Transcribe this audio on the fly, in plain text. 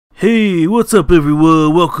Hey, what's up,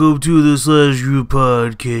 everyone? Welcome to the slashGROUP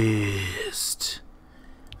podcast.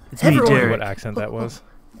 It's me, Derek. What accent that was?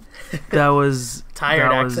 That was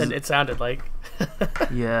tired accent. It sounded like.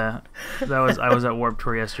 Yeah, I was at Warped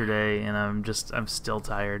Tour yesterday, and I'm still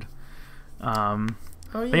tired. Yeah.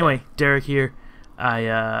 Anyway, Derek here.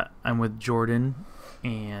 I'm with Jordan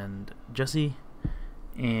and Jesse,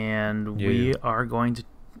 and we're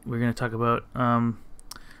gonna talk about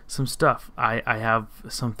some stuff. I have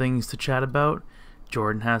some things to chat about.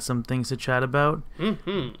 Jordan has some things to chat about.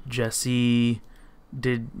 Mm-hmm. Jesse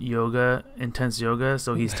did intense yoga,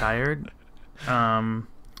 so he's tired. I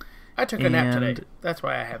took a nap today. That's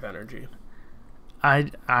why I have energy.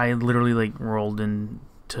 I literally rolled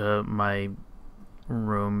into my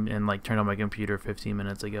room and turned on my computer 15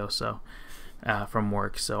 minutes ago, so from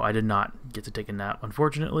work. So I did not get to take a nap,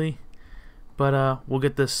 unfortunately. But we'll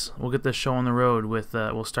get this show on the road with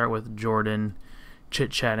we'll start with Jordan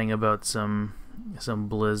chit-chatting about some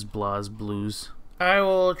Blizz Blahs Blues. I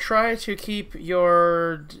will try to keep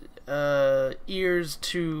your ears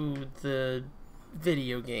to the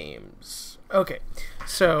video games. Okay,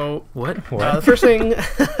 so what? the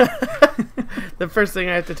first thing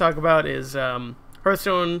I have to talk about is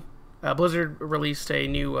Hearthstone. Blizzard released a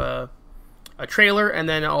new a trailer, and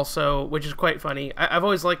then also, which is quite funny. I've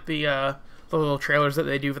always liked the little trailers that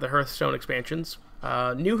they do for the Hearthstone expansions.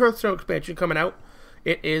 New Hearthstone expansion coming out.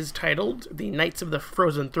 It is titled The Knights of the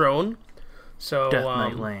Frozen Throne. So Death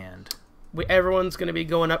Knight Land. Everyone's going to be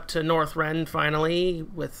going up to Northrend finally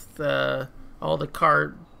with all the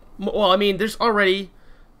card. Well, I mean, there's already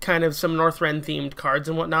kind of some Northrend themed cards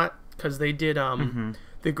and whatnot, because they did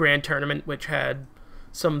the Grand Tournament, which had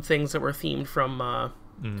some things that were themed from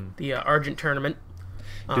the Argent Tournament.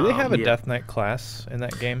 Do they have a Death Knight class in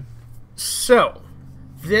that game? So,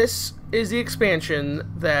 this is the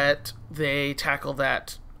expansion that they tackle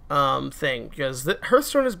that thing, because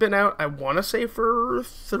Hearthstone has been out, I want to say, for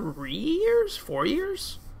 4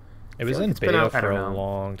 years? It was in beta for a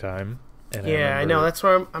long time. And yeah, I know. That's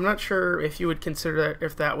why I'm not sure if you would consider that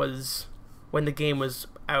if that was when the game was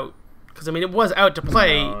out. Because, I mean, it was out to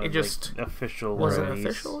play. No, it just official wasn't release.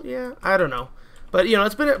 official. Yeah, I don't know. But,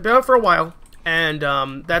 it's been out for a while. And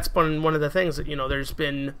that's been one of the things that, there's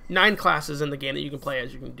been 9 classes in the game that you can play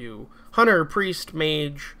as. You can do Hunter, Priest,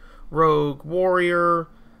 Mage, Rogue, Warrior,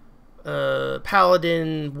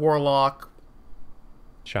 Paladin, Warlock,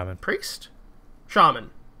 Shaman. Priest?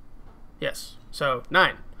 Shaman. Yes. So,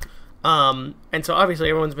 9. And so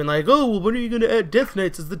obviously everyone's been like, oh, well, when are you going to add Death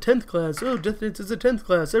Knights as the 10th class? Oh, Death Knights is the 10th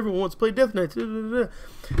class. Everyone wants to play Death Knights.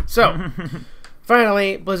 So,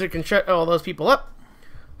 finally, Blizzard can shut all those people up.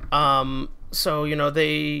 So,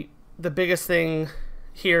 the biggest thing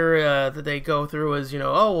here that they go through is, oh,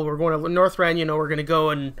 well, we're going to Northrend, we're going to go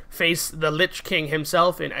and face the Lich King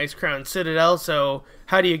himself in Icecrown Citadel. So,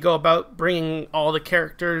 how do you go about bringing all the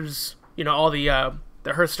characters, all the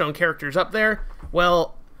Hearthstone characters up there?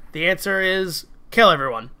 Well, the answer is kill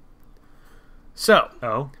everyone.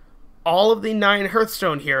 So, all of the 9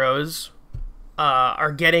 Hearthstone heroes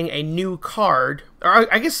are getting a new card,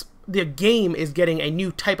 or I guess the game is getting a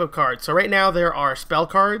new type of card. So right now there are spell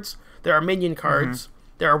cards, there are minion cards,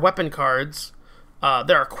 there are weapon cards,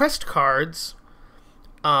 there are quest cards,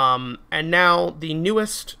 and now the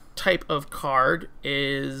newest type of card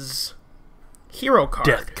is hero card.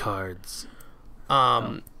 Death cards.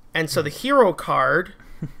 And so the hero card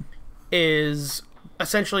is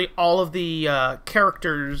essentially all of the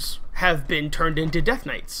characters have been turned into Death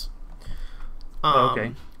Knights.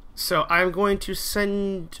 Okay. So I'm going to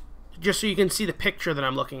send, just so you can see the picture that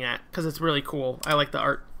I'm looking at, because it's really cool. I like the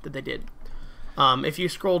art that they did. If you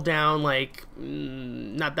scroll down,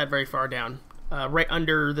 not that very far down, right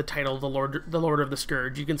under the title, the Lord of the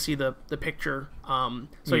Scourge, you can see the picture.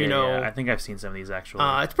 I think I've seen some of these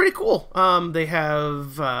actually. It's pretty cool. They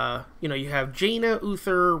have, you have Jaina,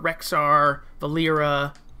 Uther, Rexxar,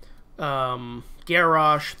 Valera,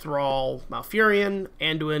 Garrosh, Thrall, Malfurion,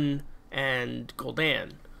 Anduin, and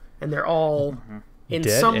Gul'dan. And they're all in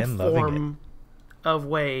dead some form of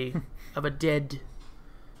way of a dead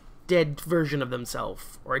version of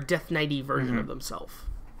themselves, or a Death Knighty version of themselves.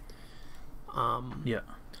 Yeah.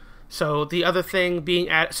 So the other thing being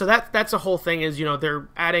so that's a whole thing is, they're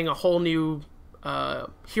adding a whole new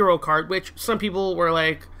hero card, which some people were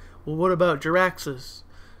like, well, what about Jiraxxus?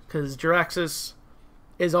 Because Jiraxxus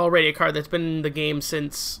is already a card that's been in the game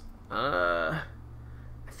since I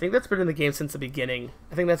think that's been in the game since the beginning.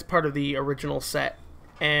 I think that's part of the original set,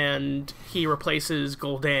 and he replaces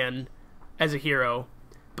Gul'dan as a hero.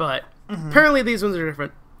 But apparently these ones are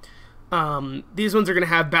different. These ones are going to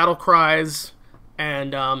have battle cries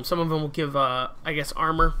and some of them will give, I guess,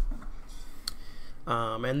 armor.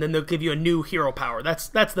 And then they'll give you a new hero power. That's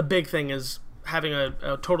the big thing, is having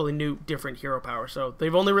a totally new, different hero power. So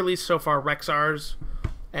they've only released so far Rexar's,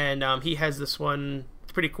 and he has this one.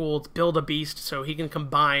 It's pretty cool. It's Build a Beast, so he can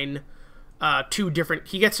combine two different...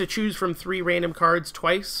 He gets to choose from 3 random cards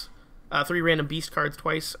twice, 3 random beast cards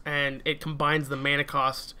twice, and it combines the mana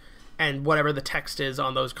cost and whatever the text is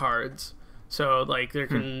on those cards. So, like,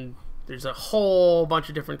 there's a whole bunch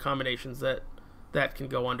of different combinations that can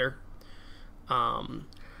go under. And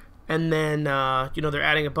then, they're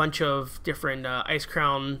adding a bunch of different Ice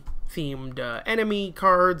Crown themed enemy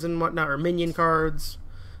cards and whatnot, or minion cards.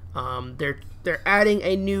 They're adding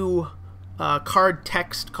a new card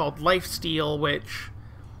text called Lifesteal, which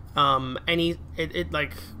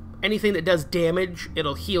anything that does damage,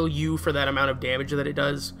 it'll heal you for that amount of damage that it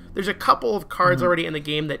does. There's a couple of cards already in the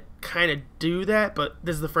game that kind of do that, but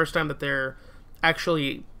this is the first time that they're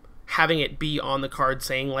actually having it be on the card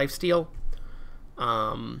saying Lifesteal.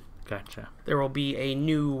 Gotcha. There will be a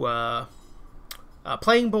new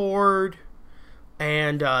playing board,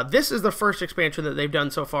 and this is the first expansion that they've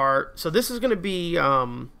done so far. So this is going to be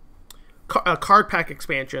a card pack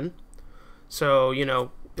expansion. So,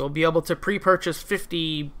 you'll be able to pre-purchase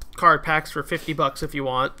 50 card packs for $50 if you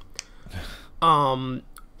want.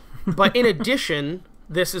 But in addition,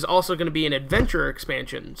 this is also going to be an adventure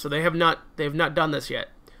expansion. So they've not done this yet.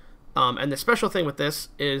 And the special thing with this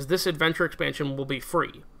is this adventure expansion will be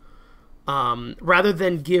free. Rather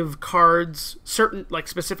than give cards, certain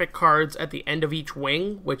specific cards at the end of each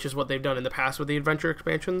wing, which is what they've done in the past with the adventure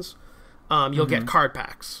expansions, you'll get card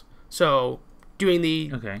packs. So doing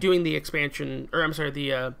the expansion, or I'm sorry,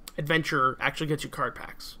 the adventure actually gets you card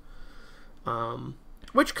packs,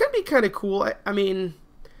 which could be kind of cool. I mean,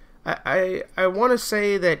 I want to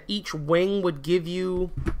say that each wing would give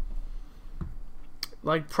you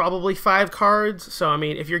probably 5 cards. So I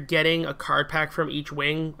mean, if you're getting a card pack from each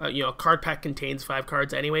wing, a card pack contains 5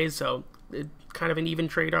 cards anyways, so it's kind of an even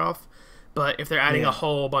trade-off. But if they're adding a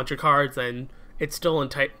whole bunch of cards, then it's still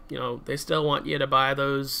they still want you to buy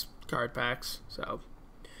those card packs. So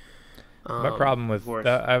my problem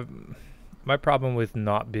with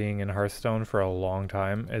not being in Hearthstone for a long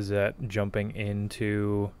time is that jumping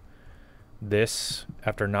into this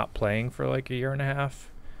after not playing for a year and a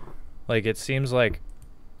half, it seems like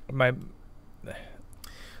I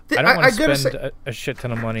don't want to spend a shit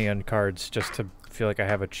ton of money on cards just to feel like I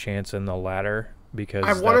have a chance in the ladder, because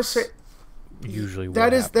I want to say usually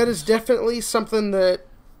that is definitely something that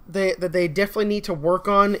they definitely need to work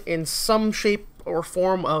on in some shape or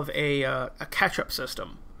form of a catch-up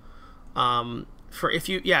system. If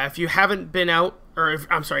you haven't been out, or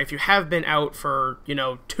if you have been out for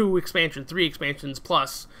 2 expansions, 3 expansions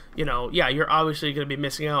plus, you're obviously going to be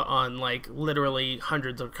missing out on literally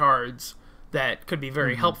hundreds of cards that could be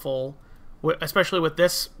very helpful, especially with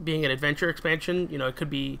this being an adventure expansion. It could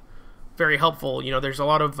be very helpful. There's a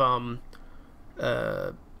lot of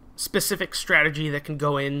specific strategy that can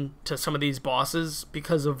go into some of these bosses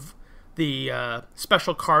because of the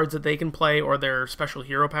special cards that they can play, or their special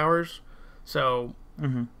hero powers. So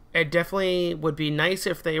it definitely would be nice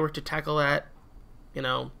if they were to tackle that,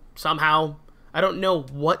 somehow. I don't know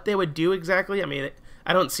what they would do exactly. I mean,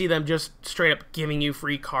 I don't see them just straight up giving you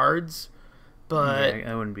free cards, but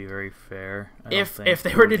that wouldn't be very fair. If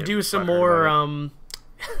they were to do some more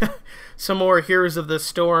some more Heroes of the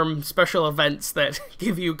Storm special events that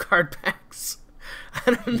give you card packs,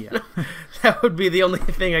 I don't know. That would be the only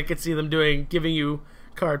thing I could see them doing, giving you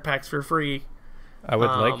card packs for free. I would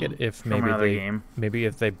like it if maybe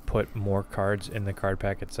if they put more cards in the card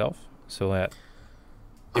pack itself, so that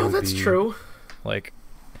that's true.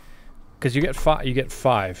 Because you get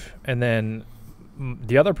 5, and then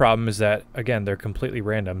the other problem is that, again, they're completely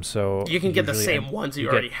random, so you can get the same ones you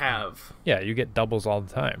already have. Yeah, you get doubles all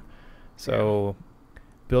the time. So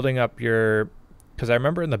building up because I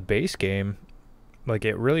remember in the base game,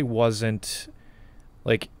 it really wasn't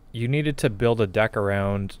you needed to build a deck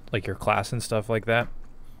around your class and stuff like that.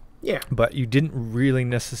 Yeah. But you didn't really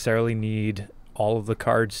necessarily need all of the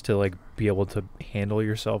cards to be able to handle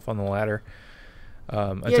yourself on the ladder.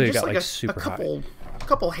 Until you got super high. A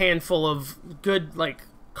couple handful of good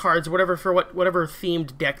cards, whatever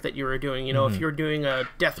themed deck that you were doing. If you're doing a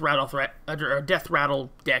death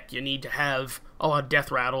rattle deck, you need to have a lot of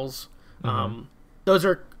death rattles. Those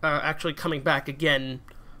are actually coming back again,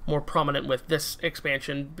 more prominent with this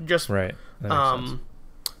expansion. Just right. That makes sense.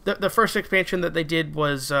 The first expansion that they did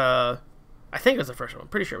was I think it was the first one.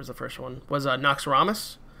 Pretty sure it was the first one. Was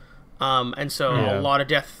Noxramas, and so a lot of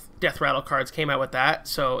death rattle cards came out with that.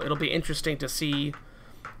 So it'll be interesting to see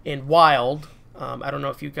in Wild I don't know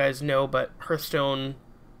if you guys know, but Hearthstone,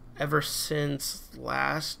 ever since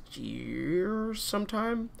last year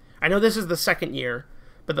sometime, I know this is the second year,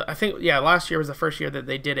 but I think last year was the first year that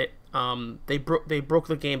they did it. They broke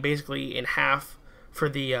the game basically in half for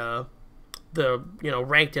the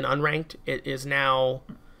ranked and unranked. It is now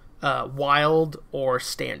wild or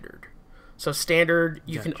standard. So standard,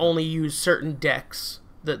 you can only use certain decks,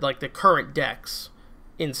 the current decks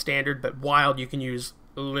in standard, but wild you can use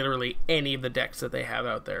literally any of the decks that they have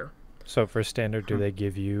out there. So for standard, do they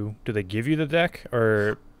give you the deck,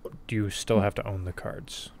 or do you still have to own the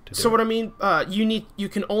cards? What I mean, you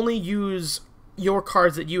can only use your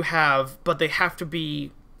cards that you have, but they have to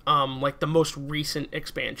be like the most recent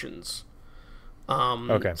expansions.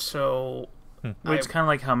 Okay. So well, it's kind of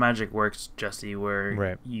like how Magic works, Jesse, where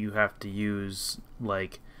right. you have to use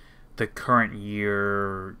like the current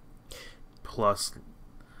year plus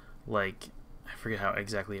like I forget how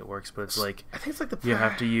exactly it works, but it's like I think it's like you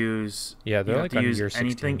have to use they're like on year 16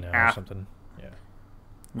 anything now or something. Yeah.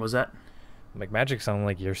 Was that? Like Magic's on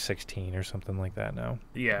like year 16 or something like that now.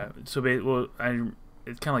 Yeah. So it's kind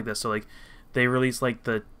of like this. So like they released like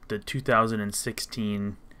the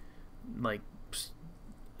 2016 like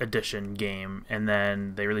edition game, and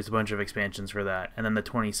then they released a bunch of expansions for that, and then the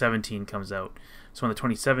 2017 comes out. So when the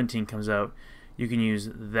 2017 comes out, you can use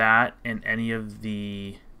that and any of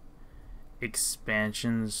the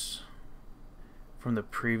expansions from the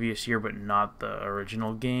previous year, but not the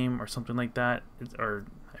original game or something like that. Or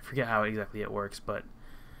I forget how exactly it works, but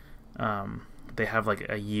they have like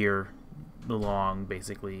a year long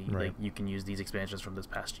basically. Right. Like you can use these expansions from this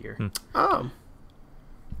past year. Oh,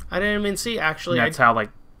 I didn't even see actually. And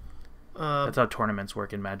that's how tournaments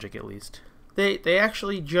work in Magic, at least. They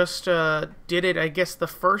actually just did it. I guess the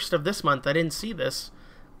first of this month. I didn't see this.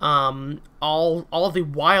 All the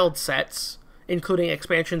wild sets, including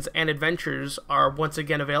expansions and adventures, are once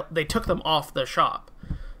again available. They took them off the shop,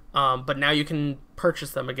 but now you can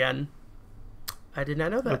purchase them again. I did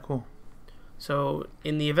not know that. Oh, cool. So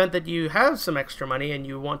in the event that you have some extra money and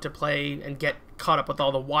you want to play and get caught up with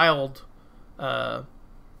all the wild,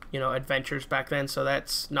 adventures back then. So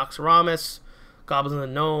that's Noxoramus, Goblins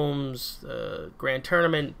and Gnomes, Grand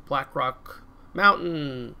Tournament, Blackrock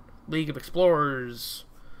Mountain, League of Explorers.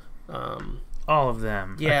 All of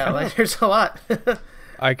them. Yeah, there's a lot.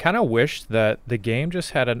 I kind of wish that the game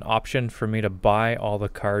just had an option for me to buy all the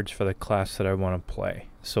cards for the class that I want to play.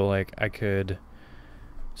 So like I could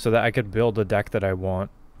build a deck that I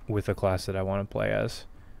want with the class that I want to play as.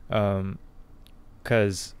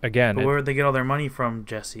 Because again, but where would they get all their money from,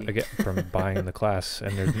 Jesse? From buying the class,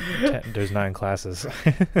 and there's 9 classes.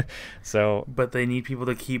 So, but they need people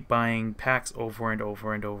to keep buying packs over and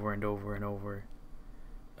over and over and over and over.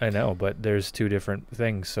 I know, but there's 2 different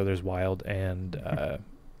things. So there's wild and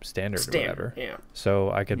standard or whatever. Yeah.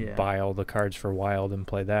 So I could buy all the cards for wild and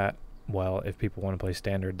play that. Well, if people want to play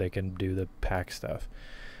standard, they can do the pack stuff.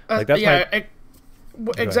 Like that's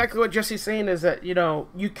exactly what Jesse's saying is that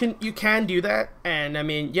you can do that, and I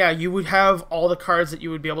mean you would have all the cards that you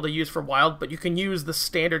would be able to use for wild, but you can use the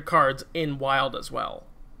standard cards in wild as well.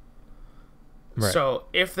 Right. So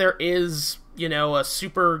if there is a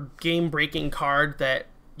super game breaking card that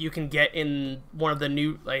you can get in one of the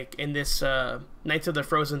new, like in this Knights of the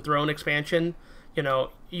Frozen Throne expansion,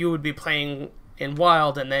 you would be playing in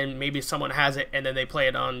wild, and then maybe someone has it and then they play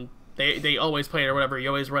it on they always play it or whatever, you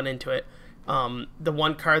always run into it. The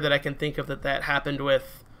one card that I can think of that happened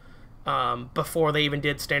with before they even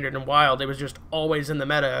did standard and wild, it was just always in the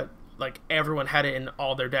meta, like everyone had it in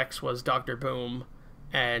all their decks, was Dr. Boom,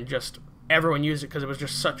 and just everyone used it because it was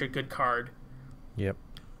just such a good card. Yep.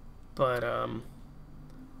 But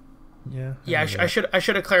yeah, I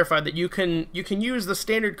should have clarified that you can use the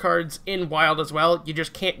standard cards in wild as well, you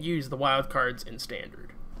just can't use the wild cards in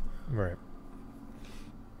standard. Right.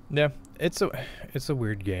 Yeah, it's a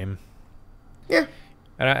weird game. Yeah.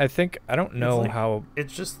 And I don't know how...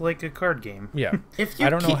 It's just like a card game. Yeah. If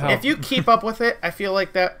you keep up with it, I feel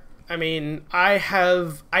like that... I mean, I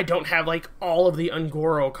don't have, like, all of the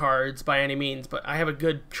Ungoro cards by any means, but I have a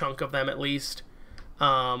good chunk of them at least.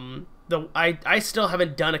 I still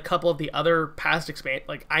haven't done a couple of the other past expansions.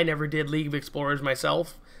 Like, I never did League of Explorers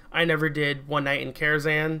myself. I never did One Night in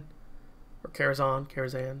Karazhan. Or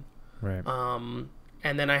Karazhan. Right.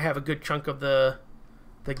 And then I have a good chunk of the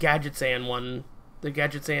Gadgetzan one, the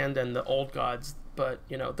Gadgetzan and the Old Gods, but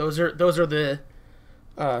those are the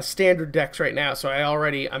standard decks right now. So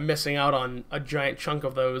I'm missing out on a giant chunk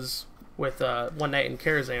of those with One Night in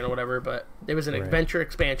Karazhan or whatever. But there was an adventure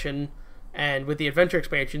expansion, and with the adventure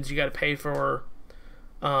expansions, you got to pay for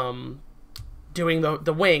doing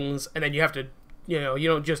the wings, and then you have to you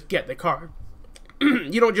don't just get the card.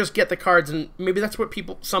 you don't just get the cards, and maybe that's what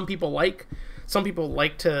some people like. Some people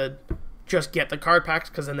like to just get the card packs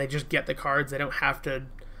because then they just get the cards. They don't have to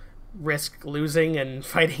risk losing and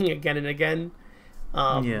fighting again and again.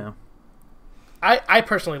 Yeah. I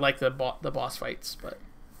personally like the boss fights, but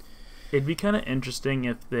it'd be kind of interesting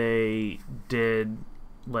if they did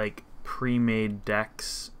like pre-made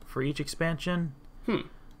decks for each expansion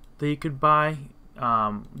that you could buy,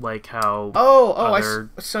 like how other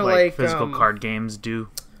physical card games do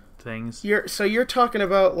things. You're talking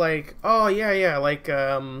about like like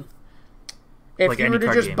if like you were to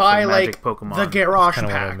card just game, buy so like Pokemon. the Garrosh Kind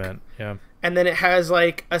of what I pack, meant. Yeah. and then it has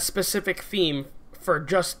like a specific theme for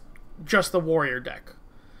just the warrior deck.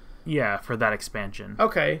 Yeah, for that expansion.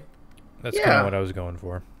 Okay. That's kind of what I was going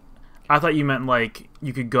for. I thought you meant like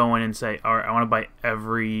you could go in and say, all right, I want to buy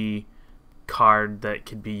every card that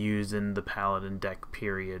could be used in the Paladin deck,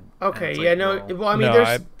 period. Okay, like, well, I mean,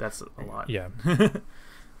 that's a lot. Yeah.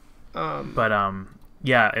 But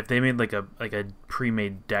yeah, if they made like a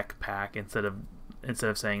pre-made deck pack instead of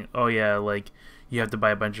saying, oh yeah, like you have to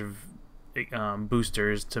buy a bunch of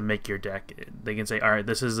boosters to make your deck, they can say, all right,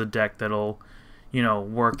 this is a deck that'll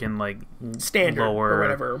work in like standard lower or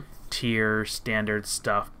whatever tier standard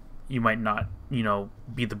stuff. You might not be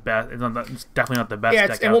the best. It's definitely not the best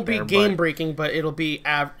deck. It won't be game breaking, but it'll be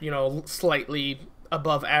slightly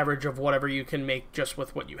above average of whatever you can make just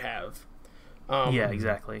with what you have. Yeah,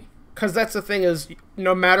 exactly. Because that's the thing is,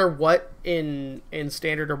 no matter what in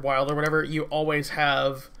standard or wild or whatever, you always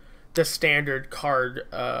have the standard card,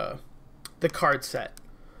 the card set.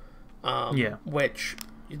 Which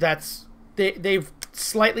they've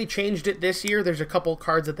slightly changed it this year. There's a couple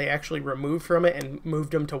cards that they actually removed from it and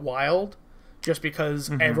moved them to wild, just because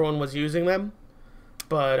everyone was using them.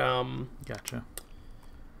 But gotcha.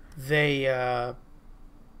 They a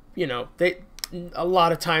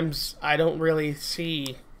lot of times I don't really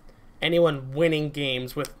see anyone winning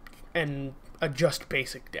games with a just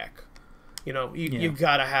basic deck. You've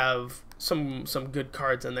got to have some good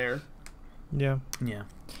cards in there. Yeah. Yeah.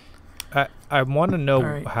 I want to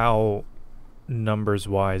know how numbers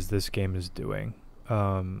wise this game is doing,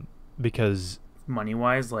 because money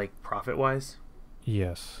wise, like profit wise.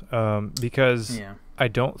 Yes. Because I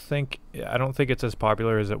don't think it's as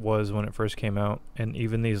popular as it was when it first came out, and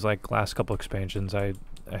even these like last couple expansions I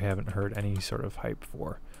haven't heard any sort of hype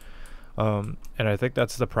for. And I think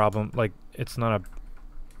that's the problem. Like, it's not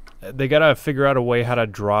they gotta figure out a way how to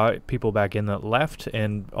draw people back in that left,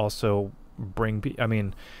 and also bring I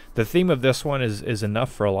mean, the theme of this one is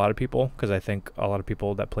enough for a lot of people, because I think a lot of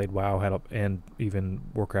people that played WoW and even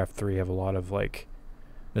Warcraft 3 have a lot of like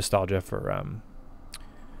nostalgia for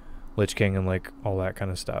Lich King and like all that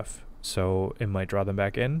kind of stuff, so it might draw them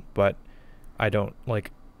back in. But I don't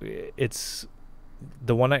like it's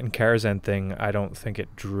the One Night in Karazhan thing. I don't think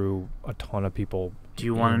it drew a ton of people. Do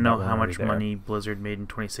you want to know how much money Blizzard made in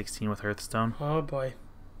 2016 with Hearthstone? Oh boy.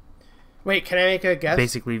 Wait, can I make a guess?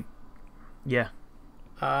 Basically, yeah.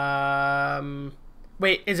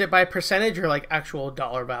 Wait, is it by percentage or like actual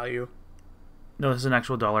dollar value? No, this is an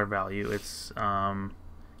actual dollar value. It's how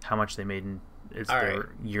much they made in their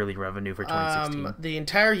yearly revenue for 2016. The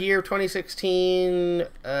entire year of 2016,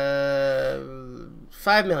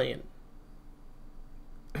 $5 million.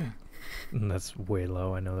 That's way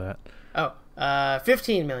low. I know that. Oh,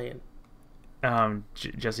 $15 million.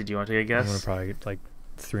 Jesse, do you want to take a guess? I'm gonna probably get like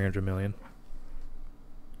 $300 million.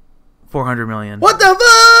 $400 million. What the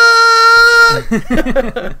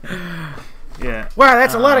fuck? Yeah. Wow,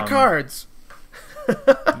 that's a lot of cards.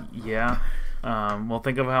 Yeah. Well,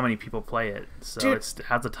 think of how many people play it. So Dude, it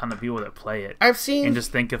has a ton of people that play it. I've seen. And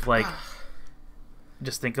just think of like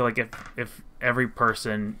if every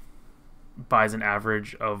person buys an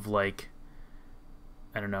average of like,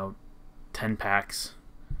 I don't know, 10 packs.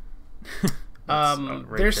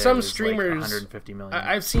 There's some streamers. Like 150 million.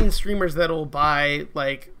 I've seen streamers that'll buy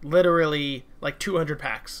like literally like 200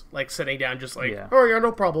 packs, like sitting down, just like, oh yeah,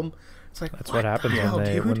 no problem. It's like, that's what happens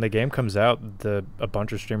when the game comes out. A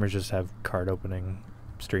bunch of streamers just have card opening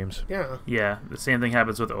streams. Yeah. The same thing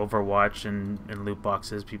happens with Overwatch and loot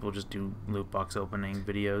boxes. People just do loot box opening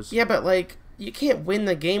videos. Yeah, but like you can't win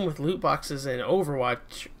the game with loot boxes in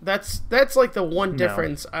Overwatch. That's like the one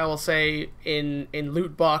difference I will say in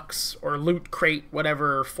loot box or loot crate,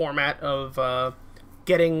 whatever format of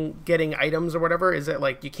getting items or whatever, is that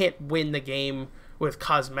like you can't win the game with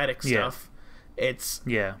cosmetic stuff. It's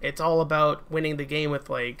all about winning the game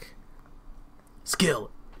with like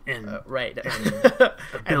skill and right and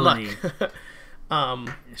ability. And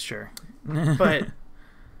luck. Sure. But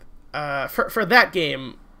for that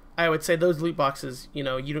game, I would say those loot boxes,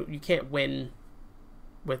 you can't win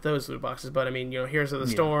with those loot boxes. But I mean, Heroes of the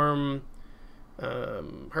Storm,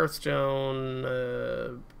 Hearthstone,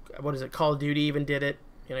 what is it? Call of Duty even did it.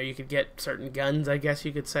 You could get certain guns, I guess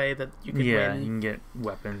you could say, that you could Yeah, win. you can get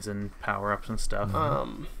weapons and power-ups and stuff.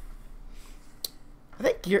 I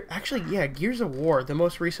think Gears of War, the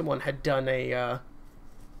most recent one, had done a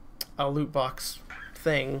loot box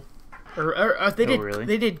thing, or they did. Really?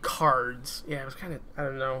 They did cards. Yeah, it was kind of, I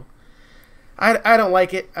don't know. I don't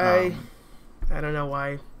like it. I don't know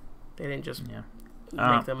why they didn't just make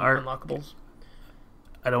them unlockables.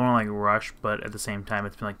 I don't want to rush, but at the same time,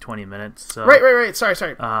 it's been 20 minutes. So Right. Sorry.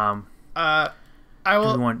 I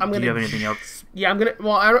will. Do you have anything else? Yeah, I'm gonna.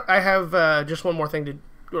 Well, I have just one more thing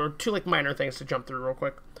or two minor things to jump through real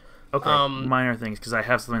quick. Okay, minor things, because I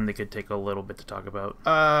have something that could take a little bit to talk about.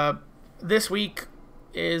 This week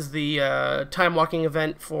is the time walking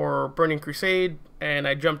event for Burning Crusade, and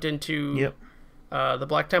I jumped into the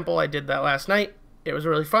Black Temple. I did that last night. It was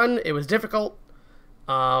really fun. It was difficult,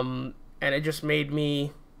 and it just made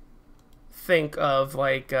me think of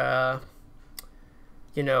the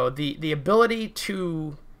ability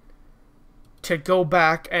to go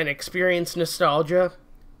back and experience nostalgia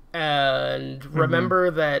and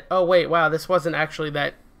remember that, oh wait, wow, this wasn't actually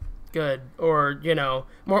that good, or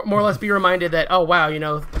more or less be reminded that, oh wow,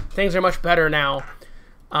 things are much better now,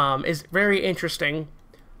 is very interesting.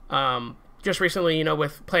 Just recently,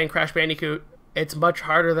 with playing Crash Bandicoot, it's much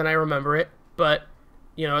harder than I remember it, but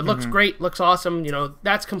it looks great, looks awesome.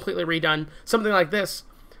 That's completely redone. Something like this,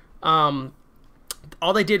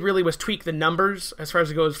 all they did really was tweak the numbers as far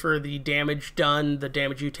as it goes for the damage done, the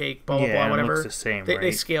damage you take, blah blah blah, whatever. It looks the same, they, right?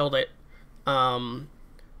 They scaled it, and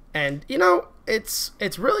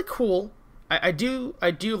it's really cool. I do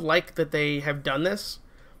like that they have done this.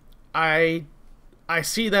 I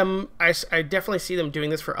see them. I definitely see them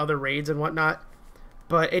doing this for other raids and whatnot.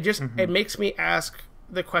 But it just it makes me ask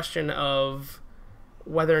the question of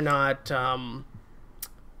whether or not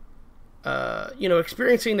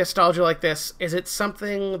experiencing nostalgia like this, is it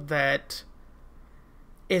something that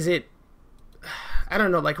I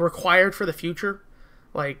don't know, required for the future?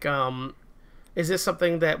 Is this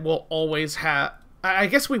something that we'll always have? I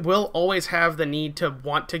guess we will always have the need to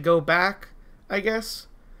want to go back, I guess.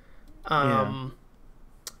 And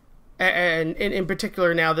in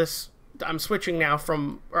particular now, I'm switching now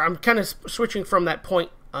from, or I'm kind of switching from that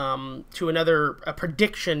point to a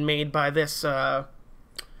prediction made by this.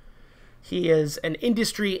 He is an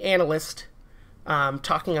industry analyst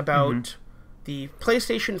talking about the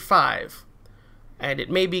PlayStation 5, and it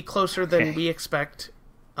may be closer than we expect.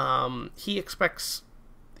 He predicts.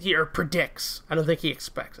 I don't think he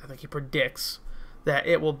expects. I think he predicts that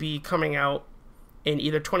it will be coming out in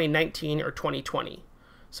either 2019 or 2020.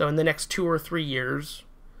 So in the next 2 or 3 years.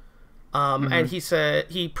 And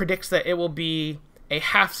he predicts that it will be a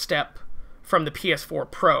half step from the PS4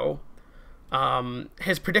 Pro.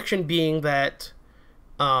 His prediction being that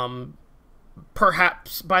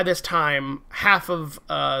perhaps by this time half of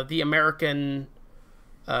the American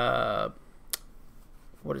half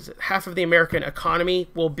of the American economy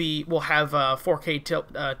will have 4K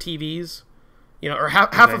TVs, or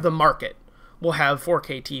half of the market will have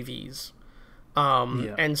 4K TVs.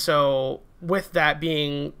 And so with that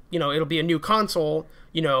being, it'll be a new console,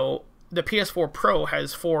 the PS4 Pro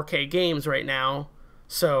has 4K games right now.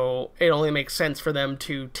 So it only makes sense for them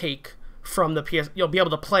to take from the you'll be able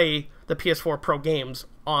to play the PS4 Pro games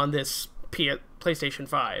on this PlayStation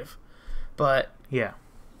 5. But yeah,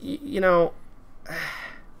 it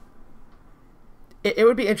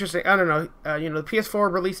would be interesting. I don't know. The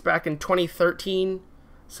PS4 released back in 2013,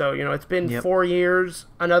 so it's been 4 years.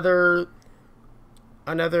 Another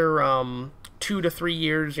 2 to 3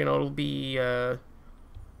 years. It'll be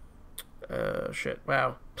shit.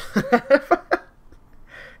 Wow.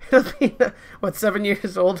 It'll be 7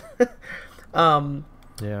 years old? Or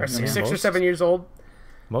 6 or 7 years old.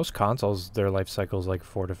 Most consoles, their life cycle is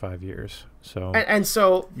 4 to 5 years. So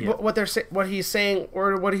so what he's saying,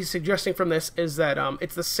 or what he's suggesting from this, is that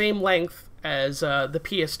it's the same length as the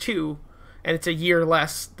PS2, and it's a year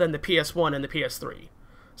less than the PS1 and the PS3.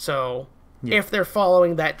 So if they're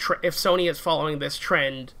following that, if Sony is following this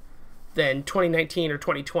trend, then 2019 or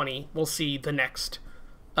 2020 we'll see the next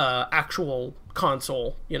actual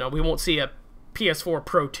console. We won't see a PS4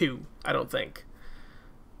 Pro 2, I don't think.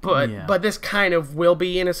 But this kind of will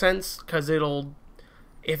be, in a sense, because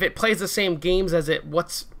if it plays the same games as it,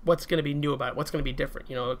 what's going to be new about it? What's going to be different?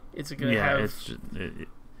 It's going to have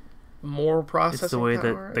more processing. It's the way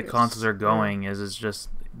power, that the consoles are going. It's just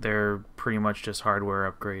they're pretty much just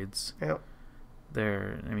hardware upgrades. Yeah.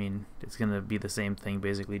 It's going to be the same thing,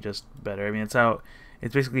 basically, just better.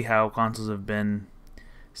 It's basically how consoles have been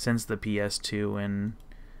since the PS2 and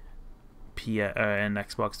and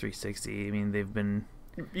Xbox 360. I mean, they've been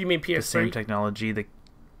You mean PS3? the same technology.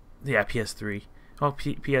 Yeah, PS3. Well,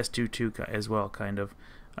 PS2 too as well, kind of.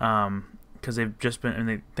 Because they've just been, and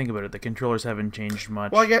they think about it, the controllers haven't changed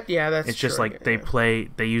much. Well, yeah, that's it's just true. like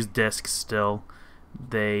they use discs still.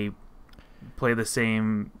 They play the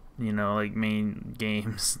same, like main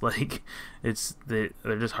games. Like they're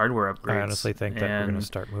just hardware upgrades. I honestly think that we're going to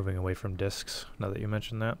start moving away from discs now that you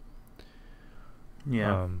mentioned that.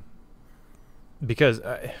 Yeah. Because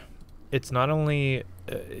it's not only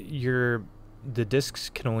the discs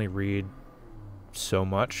can only read so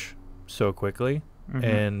much so quickly,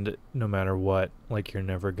 and no matter what, like, you're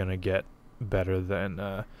never gonna get better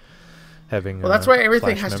than having. Well, that's why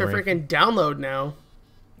everything flash has memory. to freaking download now.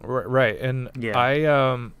 Right, and Yeah.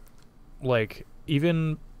 I like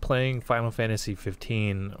even playing Final Fantasy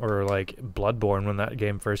 15 or like Bloodborne when that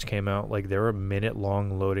game first came out, like there were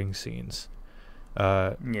minute-long loading scenes.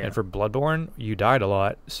 And for Bloodborne, you died a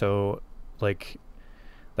lot, so like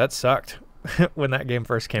that sucked when that game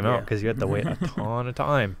first came out because you had to wait a ton of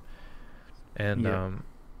time. And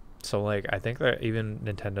so like I think that even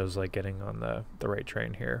Nintendo's like getting on the right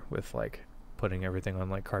train here with like putting everything on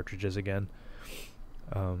like cartridges again.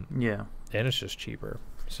 And it's just cheaper,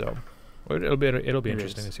 so it'll be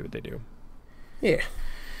interesting to see what they do.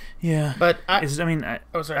 Yeah, but I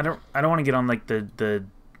don't want to get on like the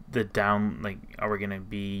down, like, are we gonna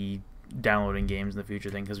be downloading games in the future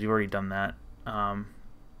thing, because we've already done that, and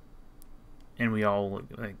we all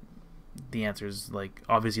like the answer is like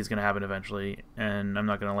obviously it's gonna happen eventually, and I'm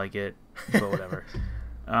not gonna like it, but whatever.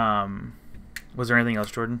 Was there anything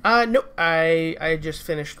else, Jordan? No, I just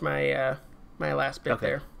finished my my last bit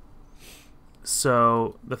there.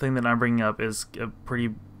 So the thing that I'm bringing up is a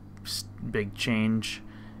pretty big change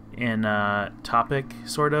in topic,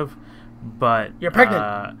 sort of. But you're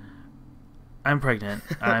pregnant. I'm pregnant.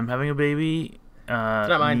 I'm having a baby.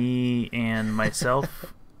 Not mine. Me and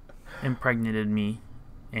myself impregnated me,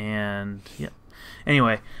 and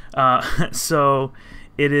Anyway, so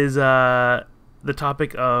it is the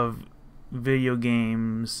topic of video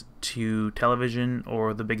games to television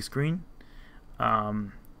or the big screen.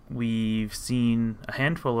 We've seen a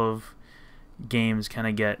handful of games kind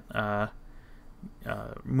of get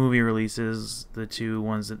movie releases. The two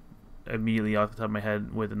ones that immediately off the top of my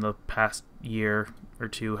head within the past year or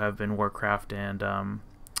two have been Warcraft and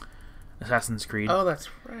Assassin's Creed. Oh, that's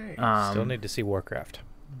right. Still need to see Warcraft,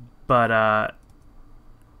 but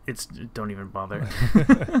don't even bother.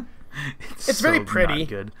 It's very so pretty, not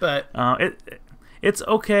good. But it's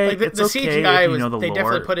okay. Like the it's okay CGI if you know the they lore.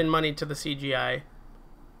 definitely put in money to the CGI.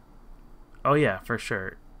 Oh yeah, for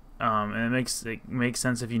sure. And it makes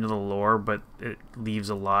sense if you know the lore, but it leaves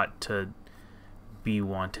a lot to be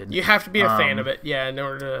wanted. You have to be a fan of it, in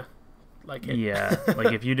order to like it. Yeah,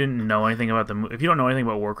 like if you didn't know anything about if you don't know anything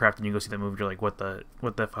about Warcraft and you go see that movie, you're like, what the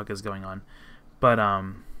fuck is going on? But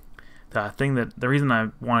the reason I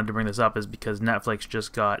wanted to bring this up is because Netflix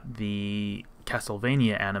just got the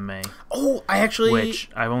Castlevania anime. Oh, which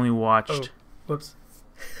I've only watched. Oh, whoops.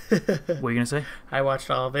 What are you gonna say? I watched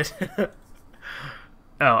all of it.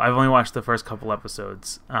 Oh, I've only watched the first couple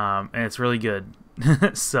episodes, and it's really good.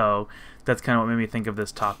 So that's kind of what made me think of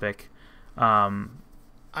this topic.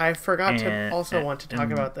 I forgot to also want to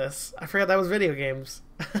talk about this. I forgot that was video games.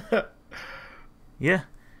 Yeah,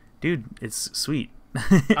 dude, it's sweet.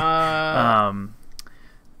 Yeah.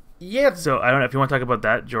 So I don't know if you want to talk about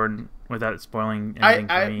that, Jordan, without spoiling anything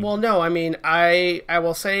for me. Well, no. I mean, I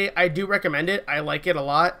will say I do recommend it. I like it a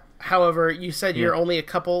lot. However, you said you've only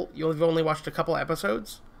watched a couple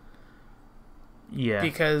episodes. Yeah.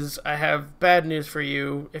 Because I have bad news for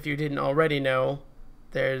you. If you didn't already know,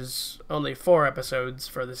 there's only 4 episodes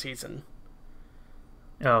for the season.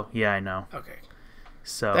 Oh yeah, I know. Okay.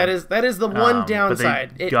 So that is the one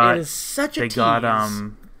downside. It is such a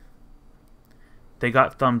tease. They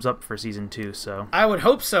got thumbs up for season 2, so I would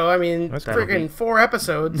hope so. I mean, freaking 4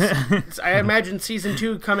 episodes. I imagine season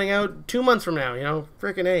 2 coming out 2 months from now.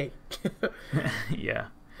 Freaking A. Yeah.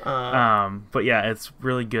 But yeah, it's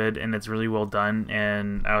really good and it's really well done,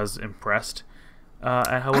 and I was impressed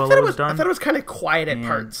at how well it was done. I thought it was kind of quiet at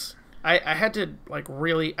parts. I had to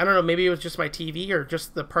really, I don't know, maybe it was just my TV or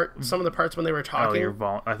just some of the parts when they were talking.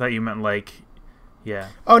 I thought you meant like. Yeah.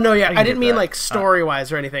 Oh no, yeah. I didn't mean like story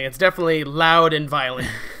wise or anything. It's definitely loud and violent.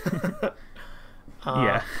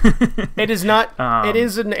 Yeah. It is not. It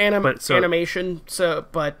is an animation,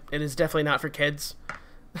 but it is definitely not for kids.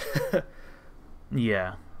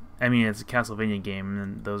 Yeah, I mean it's a Castlevania game,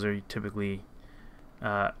 and those are typically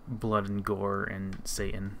blood and gore and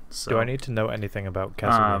Satan. So. Do I need to know anything about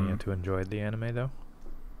Castlevania to enjoy the anime, though?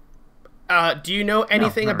 Do you know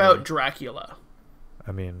anything not about really. Dracula?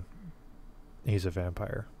 I mean, he's a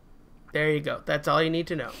vampire. There you go. That's all you need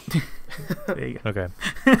to know. There you go. Okay.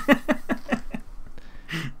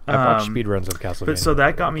 I've watched speedruns of Castlevania. But so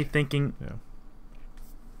that got me thinking.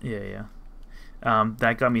 Yeah. Yeah.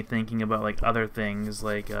 That got me thinking about like other things.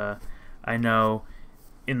 Like I know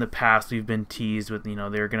in the past we've been teased with, they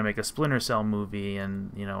were gonna make a Splinter Cell movie,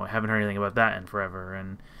 and I haven't heard anything about that in forever.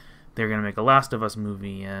 And they're gonna make a Last of Us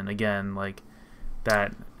movie, and again, like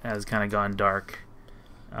that has kind of gone dark.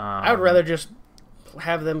 I would rather just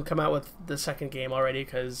have them come out with the second game already,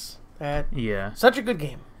 because such a good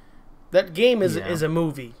game. That game is a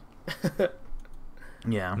movie.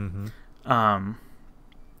 Yeah. Mm-hmm.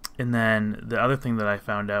 And then the other thing that I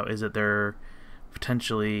found out is that they're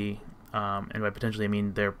potentially, and by potentially I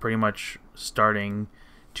mean they're pretty much starting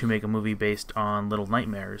to make a movie based on Little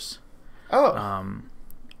Nightmares. Oh.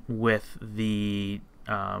 With the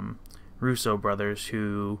Russo brothers,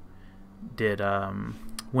 who did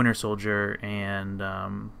Winter Soldier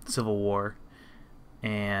and Civil War,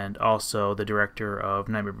 and also the director of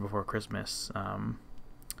Nightmare Before Christmas,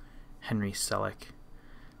 Henry Selick.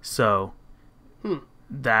 So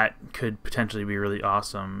that could potentially be really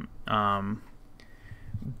awesome. But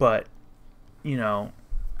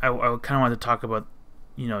I kind of want to talk about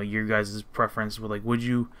your guys' preference with, like, would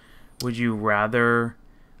you rather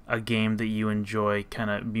a game that you enjoy kind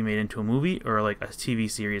of be made into a movie, or like a TV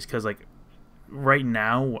series? Because like right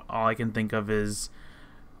now all I can think of is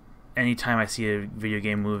anytime I see a video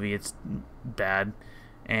game movie, it's bad.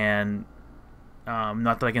 And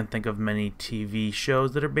not that I can think of many TV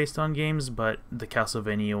shows that are based on games, but the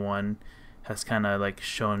Castlevania one has kind of like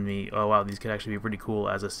shown me, oh wow, these could actually be pretty cool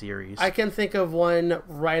as a series. I can think of one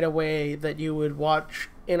right away that you would watch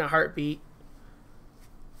in a heartbeat.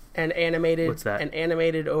 What's that? An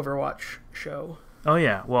animated Overwatch show. Oh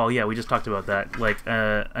yeah, well yeah, we just talked about that. Like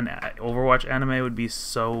an Overwatch anime would be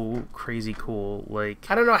so crazy cool. Like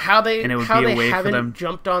I don't know how they for them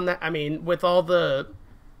jumped on that. I mean, with all the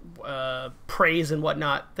praise and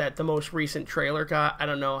whatnot that the most recent trailer got, I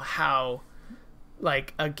don't know how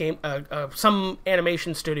like some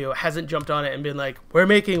animation studio hasn't jumped on it and been like, we're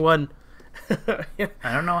making one. I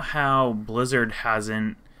don't know how Blizzard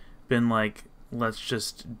hasn't been like, let's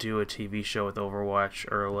just do a TV show with Overwatch,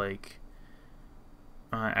 or like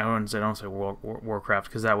I don't say Warcraft,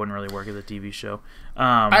 because that wouldn't really work as a TV show.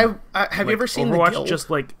 Have like, you ever seen Overwatch? The Guild? Just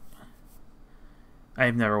like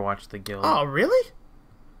I've never watched The Guild. Oh really?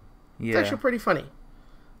 Yeah, It's actually pretty funny.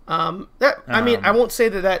 I mean, I won't say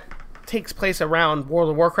that takes place around World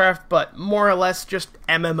of Warcraft, but more or less just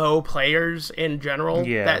MMO players in general.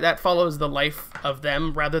 Yeah. That follows the life of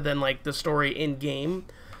them rather than like the story in game.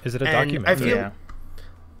 Is it a And documentary? I feel, Yeah.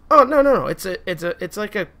 Oh no! It's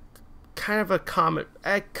like a kind of a comedy.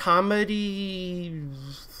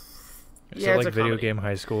 Is Yeah, it it's like a video comedy. game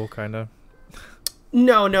high school kind of?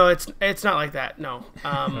 No, it's not like that. No.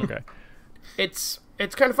 Okay. It's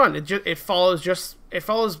kind of fun. It follows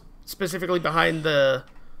specifically behind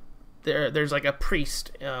there's like a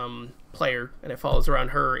priest player, and it follows around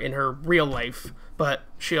her in her real life, but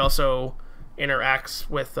she also interacts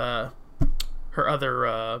with her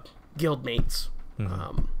other guild mates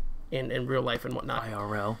in real life and whatnot.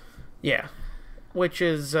 IRL. Yeah, which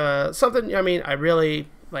is something. I mean, I really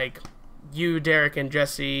like you, Derek, and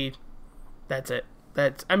Jesse. That's it.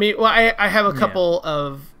 I have a couple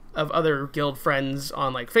of other guild friends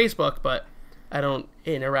on like Facebook, but I don't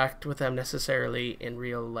interact with them necessarily in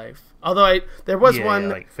real life. Although there was one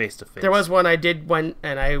like face to face. There was one I did when,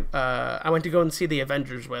 and I went to go and see the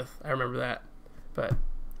Avengers with. I remember that, but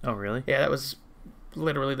Oh really? yeah, that was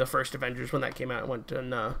literally the first Avengers when that came out. I went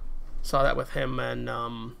and saw that with him and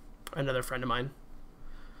another friend of mine.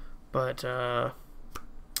 But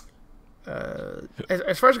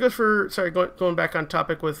as far as it goes for, going back on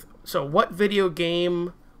topic with, so what video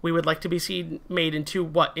game we would like to be seen made into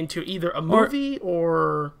either a movie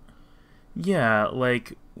or Yeah,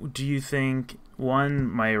 like, do you think,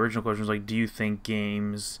 my original question was like, do you think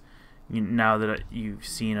games, now that you've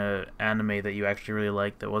seen a anime that you actually really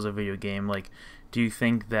like that was a video game, like, do you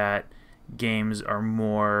think that games are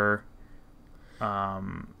more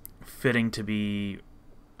fitting to be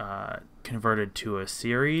converted to a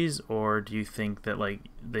series, or do you think that like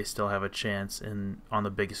they still have a chance on the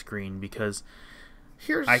big screen? Because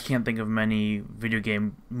I can't think of many video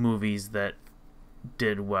game movies that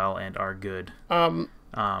did well and are good.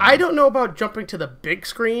 I don't know about jumping to the big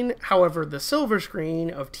screen. However, the silver screen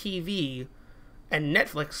of TV and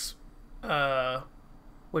Netflix,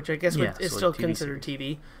 which I guess is so still like TV considered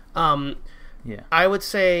series. TV. Yeah. I would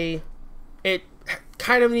say it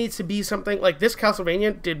kind of needs to be something like this.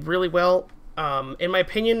 Castlevania did really well. In my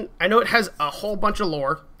opinion, I know it has a whole bunch of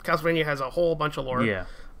lore. Castlevania has a whole bunch of lore. Yeah.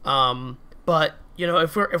 But you know,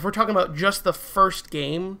 if we're talking about just the first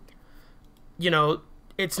game, you know,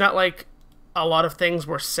 it's not like a lot of things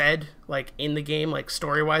were said like in the game, like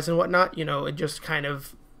story wise and whatnot. You know, it just kind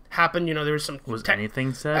of happened. You know, there was some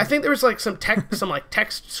anything said? I think there was like some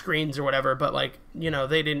text screens or whatever, but like, you know,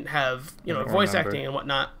 they didn't have, you know, voice acting and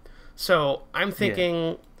whatnot. So I'm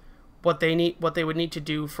thinking what they would need to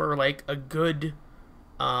do for like a good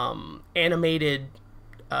animated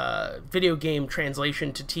video game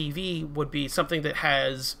translation to TV would be something that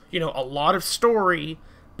has, you know, a lot of story,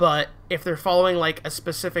 but if they're following like a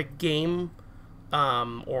specific game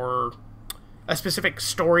or a specific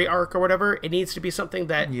story arc or whatever, it needs to be something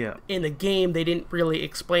that in the game they didn't really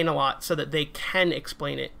explain a lot so that they can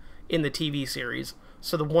explain it in the TV series.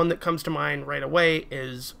 So the one that comes to mind right away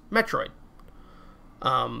is Metroid.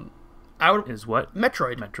 Is what?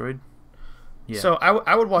 Metroid. Yeah. So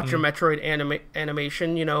I would watch a Metroid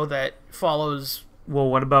animation, you know, that follows... Well,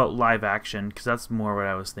 what about live action? Because that's more what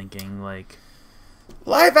I was thinking, like...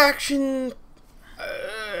 Live action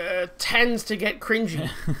tends to get cringy.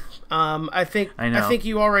 I think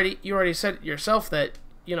you already said it yourself that,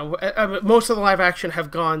 you know, most of the live action have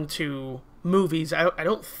gone to movies. I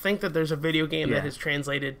don't think that there's a video game that has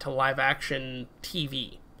translated to live action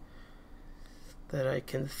TV that I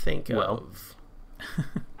can think of.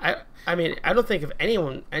 I mean, I don't think of any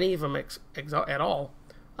of them at all.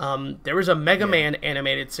 There was a Mega Man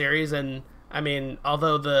animated series, and I mean,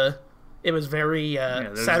 although it was very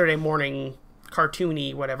Saturday morning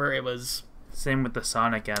cartoony, whatever, it was. Same with the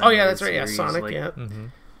Sonic animated. Oh yeah, that's right. Series. Yeah, Sonic. Like, yeah. Mm-hmm.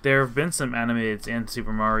 There have been some animated, and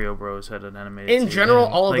Super Mario Bros. Had an animated. In series. general,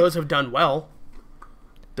 all of those have done well.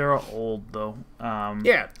 They're all old though.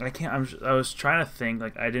 Yeah. I was trying to think.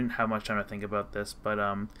 Like, I didn't have much time to think about this, but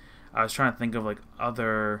I was trying to think of like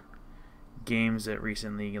other games that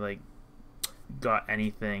recently like got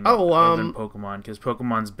anything other than Pokemon, because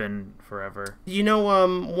Pokemon's been forever. You know,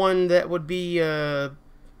 one that would be that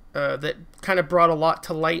kind of brought a lot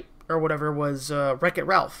to light or whatever was Wreck-It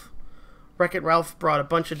Ralph. Wreck-It Ralph brought a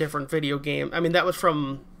bunch of different video game. I mean, that was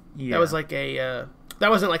from that was like a that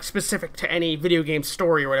wasn't like specific to any video game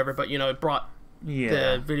story or whatever, but you know, it brought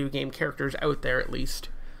the video game characters out there at least.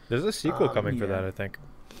 There's a sequel coming for that, I think,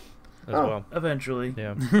 as well. Eventually.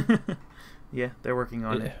 Yeah. Yeah, they're working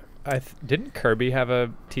on it. Didn't Kirby have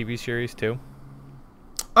a TV series too?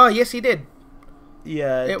 Oh, yes, he did.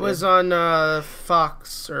 Yeah, it was on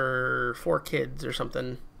Fox or 4Kids or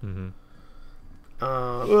something. Mm-hmm.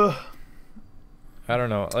 I don't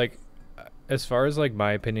know. Like, as far as like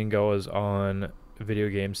my opinion goes on video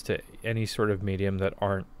games to any sort of medium that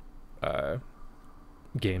aren't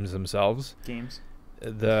games themselves.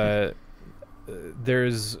 There's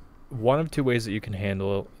one of two ways that you can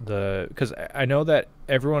handle because I know that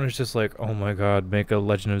everyone is just like, oh my god, make a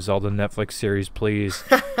Legend of Zelda Netflix series, please.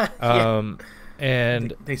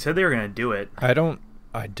 And they said they were gonna do it. I don't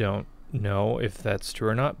know if that's true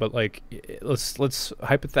or not, but like, let's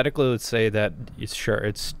hypothetically, let's say that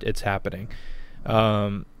it's happening,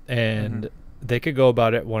 and they could go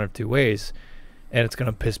about it one of two ways, and it's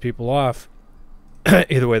gonna piss people off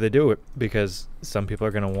either way they do it, because some people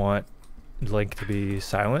are gonna want Link to be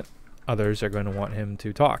silent, others are going to want him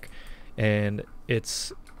to talk, and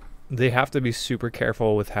they have to be super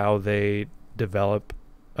careful with how they develop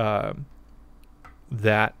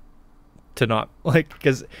that to not, like,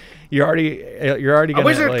 because you're already gonna, a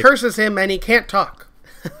wizard like, curses him and he can't talk.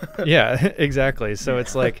 Yeah, exactly. So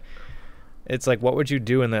it's like what would you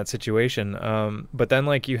do in that situation? But then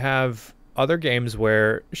like you have other games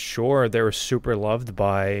where sure they were super loved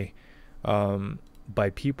by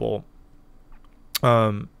people,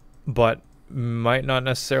 but might not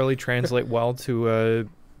necessarily translate well to a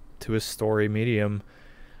story medium.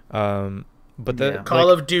 But Call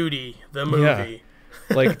of Duty, the movie. Yeah.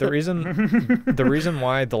 Like the reason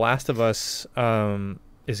why The Last of Us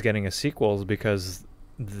is getting a sequel is because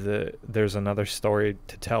there's another story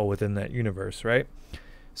to tell within that universe, right?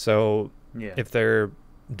 So if they're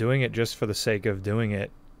doing it just for the sake of doing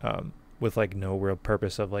it, with like no real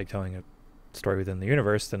purpose of like telling a story within the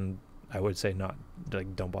universe, then I would say not,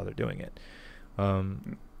 like, don't bother doing it.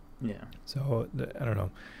 So I don't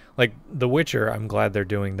know, like The Witcher, I'm glad they're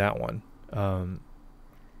doing that one,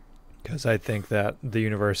 because I think that the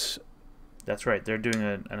universe. That's right. They're doing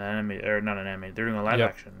an anime, or not an anime. They're doing a live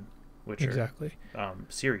action Witcher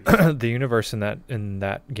series. The universe in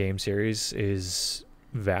that game series is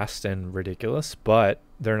vast and ridiculous, but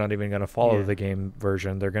they're not even going to follow the game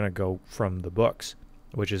version. They're going to go from the books,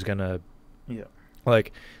 which is going to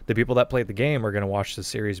Like, the people that play the game are going to watch the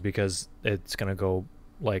series because it's going to go,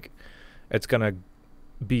 like, it's going to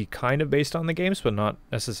be kind of based on the games, but not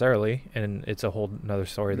necessarily. And it's a whole another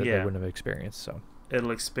story that they wouldn't have experienced. So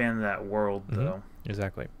it'll expand that world, though.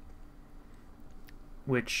 Exactly.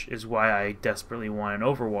 Which is why I desperately want an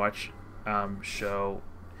Overwatch show.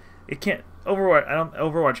 It can't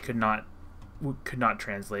Overwatch could not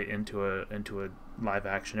translate into a live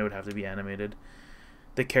action. It would have to be animated.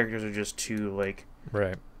 The characters are just too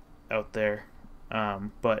out there.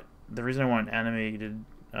 But the reason I want an animated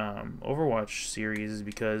Overwatch series is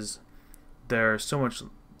because there's so much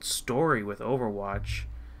story with Overwatch,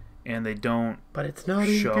 and they don't. But it's not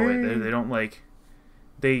show it. They don't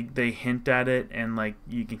They hint at it, and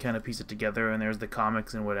you can kind of piece it together, and there's the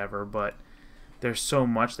comics and whatever, but there's so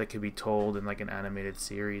much that could be told in an animated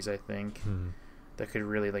series, I think, that could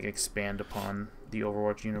really expand upon the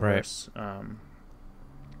Overwatch universe. Right.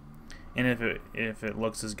 And if it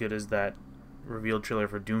looks as good as that revealed trailer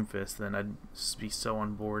for Doomfist, then I'd be so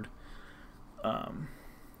on board.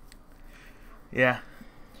 Yeah.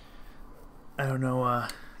 I don't know.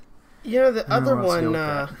 The other one,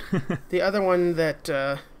 the other one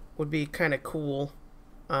that would be kind of cool,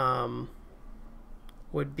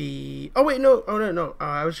 would be. Oh wait, no!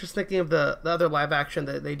 I was just thinking of the other live action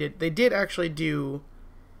that they did. They did actually do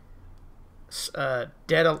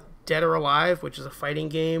Dead or Alive, which is a fighting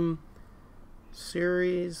game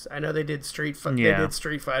series. I know they did Street Fighter. They did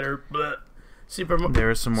Street Fighter. Bleh. There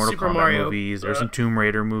were some Mortal Kombat Mario movies. There's some Tomb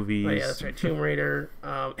Raider movies. Oh yeah, that's right. Tomb Raider,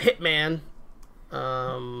 Hitman.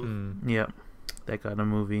 Yep, that got a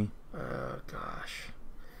movie. Gosh.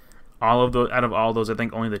 Out of all those, I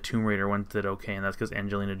think only the Tomb Raider one did okay, and that's because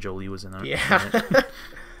Angelina Jolie was in it. Yeah.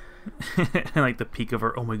 And the peak of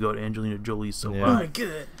her, oh my god, Angelina Jolie's so oh my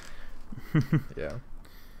god. Yeah.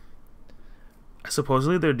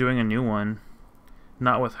 Supposedly they're doing a new one,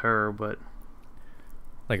 not with her, but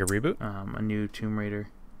a reboot. A new Tomb Raider.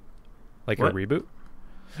 A reboot.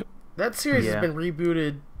 That series has been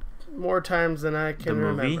rebooted more times than I can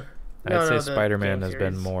remember. I'd say Spider-Man has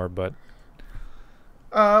been more, but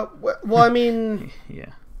well, I mean,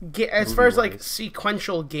 yeah. As far as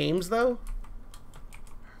sequential games, though.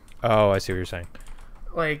 Oh, I see what you're saying.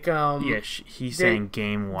 He's saying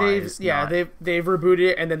game-wise. They've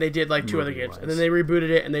rebooted it, and then they did two other games, and then they rebooted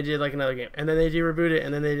it, and they did another game, and then they rebooted it,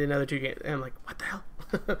 and then they did another 2 games, and I'm like, what the hell?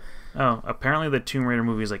 Oh, apparently the Tomb Raider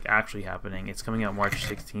movie is actually happening. It's coming out March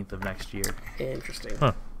 16th of next year. Interesting.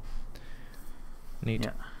 Huh. Neat.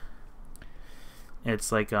 Yeah.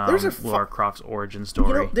 It's Lara Croft's origin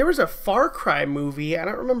story. There was a Far Cry movie. I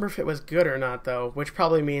don't remember if it was good or not, though, which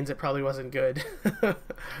probably means it probably wasn't good. I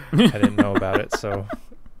didn't know about it, so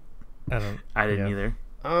I didn't either.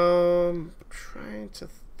 Trying to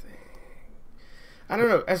think. I don't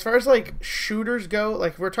know. As far as shooters go,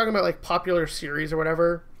 if we're talking about popular series or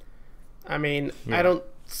whatever, I mean, I don't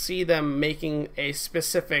see them making a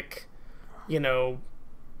specific,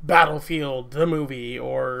 Battlefield the movie,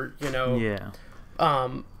 or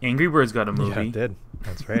Angry Birds got a movie. Yeah, it did.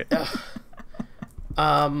 That's right.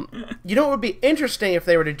 What would be interesting if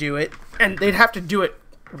they were to do it, and they'd have to do it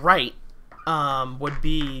right, would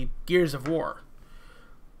be Gears of War.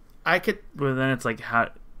 But then it's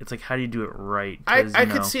how do you do it right? I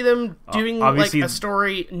could see them doing a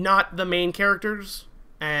story, not the main characters,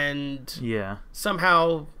 and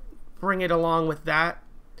somehow bring it along with that.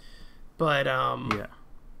 But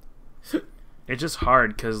it's just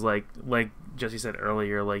hard because like Jesse said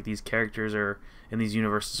earlier, these characters are in these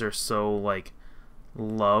universes are so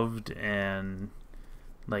loved, and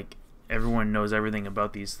everyone knows everything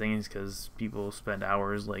about these things because people spend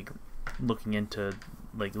hours looking into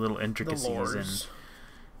little intricacies,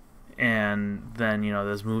 and then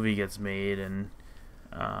this movie gets made, and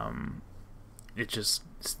it just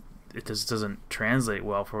doesn't translate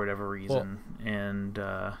well for whatever reason. Well, and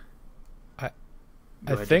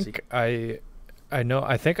I think I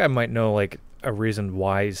think I might know a reason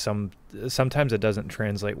why sometimes it doesn't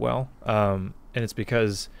translate well, and it's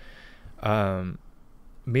because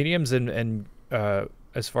mediums and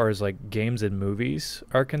as far as games and movies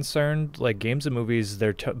are concerned, games and movies,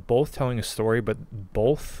 they're both telling a story, but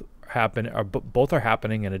both are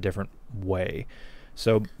happening in a different way.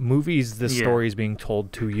 So movies, the story is being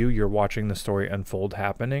told to you, you're watching the story unfold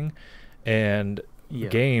happening, and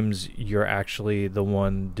games, you're actually the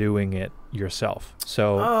one doing it yourself.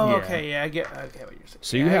 So okay, I get what you're saying.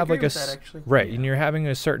 So you have and you're having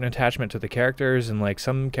a certain attachment to the characters, and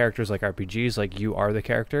some characters RPGs, you are the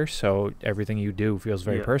character, so everything you do feels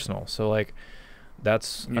very personal. So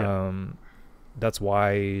that's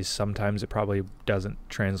why sometimes it probably doesn't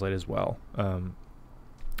translate as well.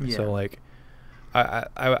 So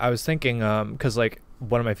I was thinking, because like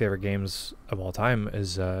one of my favorite games of all time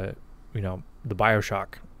is the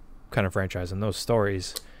BioShock kind of franchise and those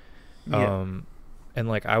stories. Yeah. And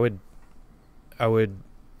like I would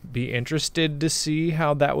be interested to see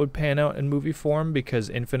how that would pan out in movie form, because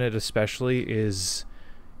Infinite especially is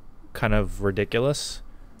kind of ridiculous.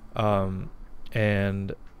 And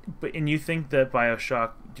you think that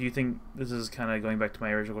BioShock, do you think, this is kind of going back to my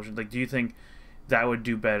original question, like, do you think that would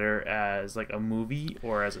do better as like a movie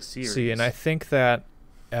or as a series? see, and I think that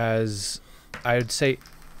I'd say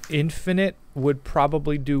Infinite would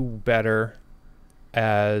probably do better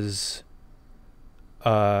as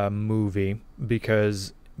a movie,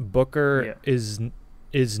 because Booker is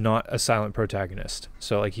not a silent protagonist.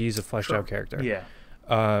 So like he's a fleshed out character. Yeah.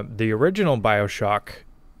 The original BioShock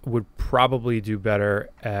would probably do better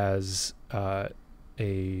as a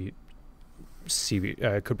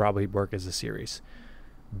CV. Could probably work as a series,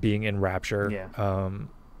 being in Rapture. Yeah.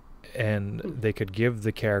 And they could give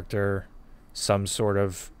the character some sort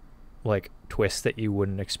of like twist that you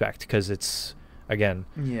wouldn't expect, because it's, again,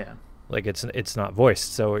 like it's not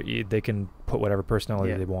voiced, so they can put whatever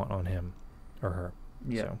personality they want on him or her.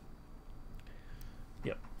 Yeah. So.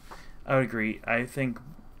 Yep. I would agree. I think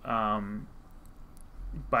BioShock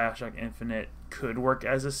Infinite could work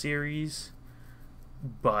as a series,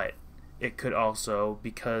 but it could also,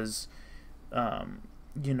 because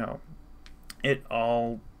it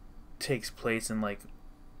all takes place in like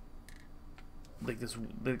this,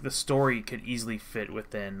 the story could easily fit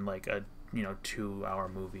within like a 2-hour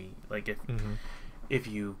movie, like if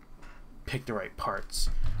you pick the right parts.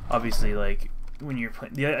 Obviously, like when you're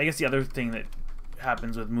playing, I guess the other thing that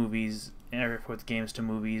happens with movies and with games to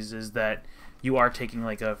movies is that you are taking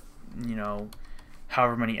like a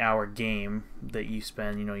however many hour game that you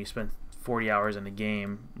spend, you spend 40 hours in a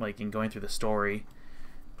game, like in going through the story,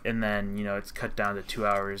 and then it's cut down to 2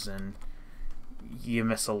 hours, and you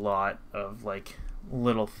miss a lot of like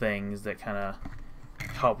little things that kind of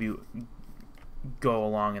help you go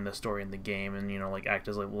along in the story in the game, and like act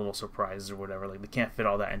as like little surprises or whatever. Like they can't fit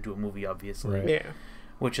all that into a movie, obviously. Right. Yeah.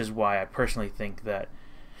 Which is why I personally think that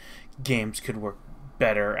games could work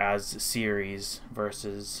better as series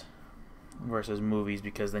versus movies,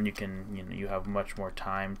 because then you can you have much more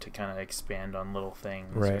time to kind of expand on little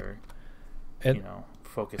things, right, or and,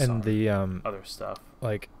 focus and on the other stuff.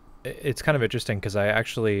 Like it's kind of interesting, because I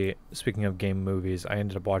actually, speaking of game movies, I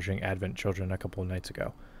ended up watching Advent Children a couple of nights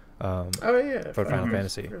ago. For Final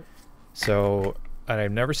Fantasy. So, and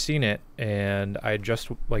I've never seen it, and I just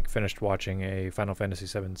like finished watching a Final Fantasy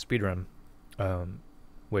VII speedrun,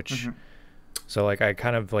 which so like I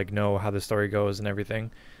kind of like know how the story goes and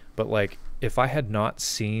everything, but like if I had not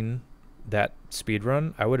seen that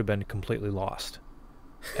speedrun, I would have been completely lost.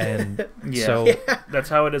 And so that's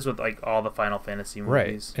how it is with like all the Final Fantasy movies.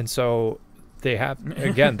 Right. And so they have,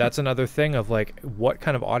 again, that's another thing of like, what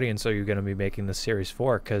kind of audience are you going to be making this series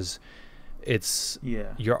for? Because it's,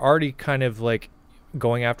 you're already kind of like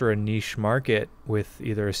going after a niche market with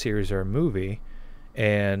either a series or a movie,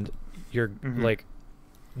 and you're like,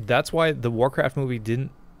 that's why the Warcraft movie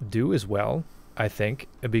didn't do as well, I think,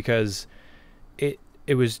 because it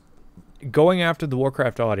was going after the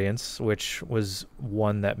Warcraft audience, which was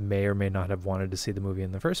one that may or may not have wanted to see the movie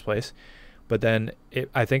in the first place. But then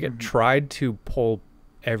I think it tried to pull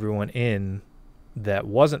everyone in that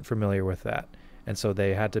wasn't familiar with that. And so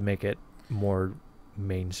they had to make it more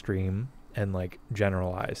mainstream and like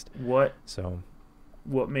generalized. What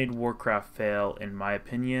made Warcraft fail, in my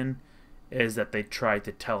opinion, is that they tried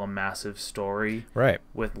to tell a massive story, right,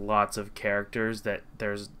 with lots of characters that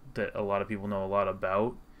a lot of people know a lot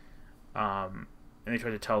about. And they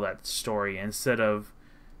tried to tell that story instead of,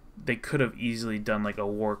 they could have easily done like a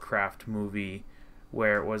Warcraft movie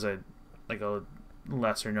where it was a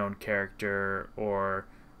lesser known character, or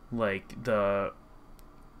like the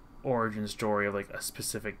origin story of like a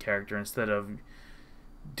specific character, instead of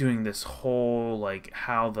doing this whole like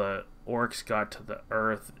how the orcs got to the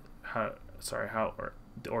earth, how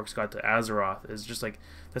the orcs got to Azeroth. Is just like,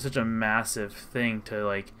 that's such a massive thing to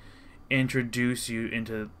like introduce you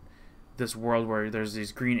into this world where there's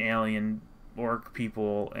these green alien orc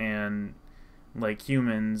people and like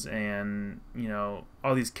humans, and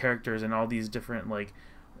all these characters and all these different like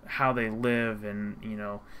how they live, and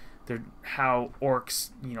they're how orcs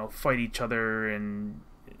fight each other, and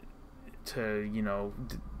to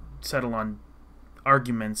settle on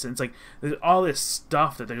arguments, and it's like there's all this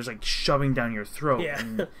stuff that they're just like shoving down your throat,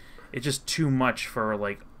 and it's just too much for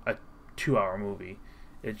like a 2-hour movie.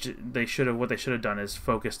 What they should have done is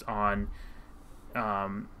focused on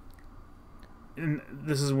and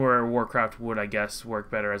this is where Warcraft would, I guess, work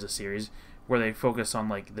better as a series. where they focus on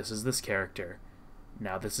like this is this character,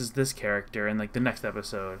 now this is this character, and like the next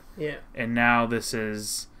episode, and now this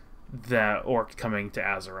is the orc coming to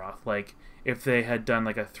Azeroth. Like if they had done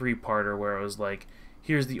like a 3-parter where it was like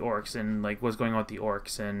here's the orcs and like what's going on with the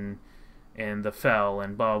orcs and the Fel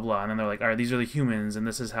and blah blah blah, and then they're like, all right, these are the humans and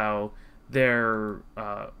this is how their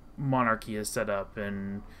monarchy is set up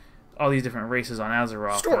and all these different races on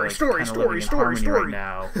Azeroth story right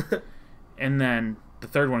now. And then the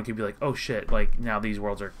third one could be like, oh shit, like now these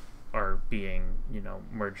worlds are being, you know,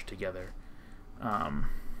 merged together.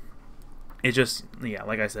 It just, yeah,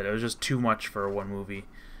 like I said, it was just too much for one movie.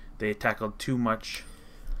 They tackled too much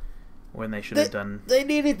when they should have done. They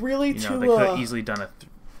needed really to. They could have easily done it.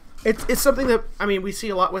 It's something that, I mean, we see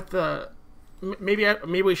a lot with the. Maybe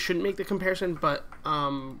we shouldn't make the comparison, but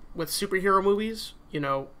with superhero movies, you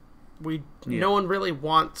know, no one really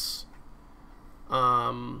wants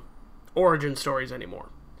origin stories anymore.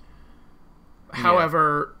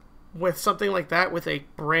 However, with something like that, with a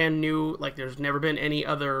brand new, like there's never been any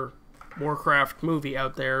other Warcraft movie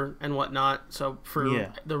out there and whatnot, so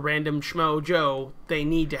for the random schmo Joe, they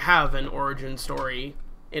need to have an origin story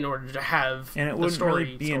in order to have and it the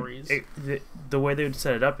stories. The way they would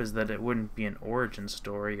set it up is that it wouldn't be an origin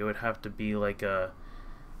story. It would have to be like I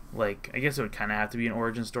guess it would kind of have to be an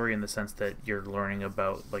origin story in the sense that you're learning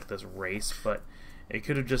about like this race, but it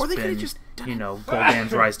could have just been, you know,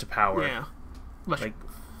 Gul'dan's rise to power. Yeah. Like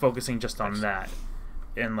focusing just on that.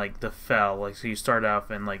 And like the Fel, like so you start off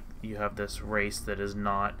and like you have this race that is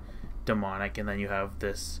not demonic, and then you have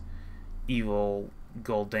this evil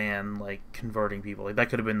Gul'dan like converting people. Like that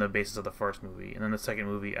could have been the basis of the first movie, and then the second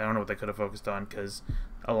movie, I don't know what they could have focused on because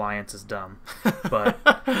Alliance is dumb. But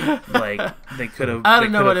like they could have. I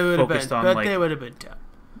don't know what it would have been, but like, they would have been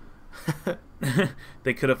dumb.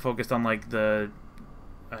 They could have focused on like the,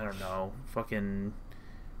 I don't know, fucking.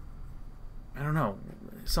 I don't know,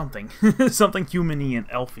 something human-y and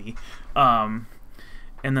elfy. And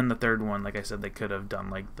then the third one, like I said, they could have done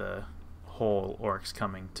like the whole orcs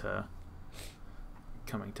coming to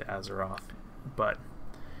Azeroth. But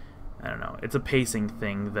I don't know. It's a pacing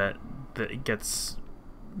thing that gets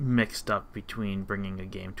mixed up between bringing a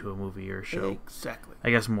game to a movie or a show. Exactly.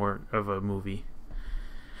 I guess more of a movie.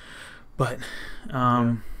 But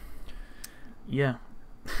yeah.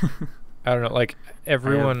 I don't know, like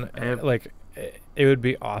everyone like it would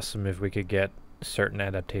be awesome if we could get certain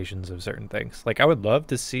adaptations of certain things. Like I would love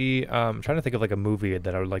to see I'm trying to think of like a movie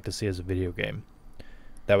that I would like to see as a video game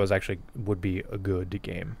that was actually would be a good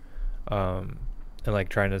game. And like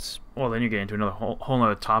trying to well, then you get into another whole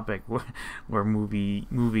other topic where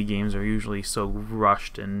movie games are usually so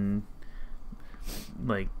rushed and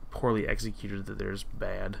like poorly executed that there's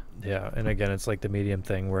bad. Yeah, and again, it's like the medium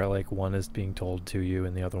thing where like one is being told to you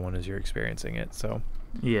and the other one is you're experiencing it. So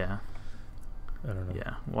yeah, I don't know.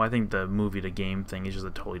 Yeah, well, I think the movie to game thing is just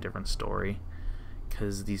a totally different story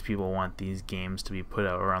because these people want these games to be put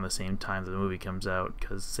out around the same time that the movie comes out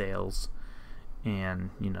because sales, and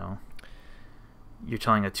you know, you're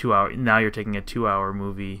telling now you're taking a 2-hour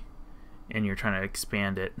movie and you're trying to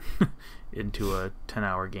expand it into a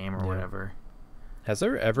 10-hour game or whatever. Has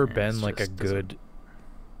there ever been like a good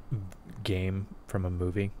game from a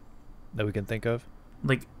movie that we can think of?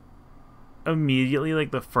 Like immediately,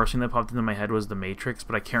 like the first thing that popped into my head was The Matrix,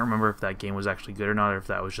 but I can't remember if that game was actually good or not, or if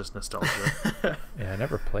that was just nostalgia. Yeah, I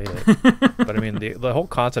never played it, but I mean the whole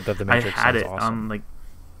concept of The Matrix. I had it awesome. on like,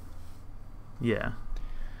 yeah.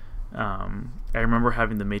 I remember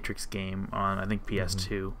having the Matrix game on I think PS2.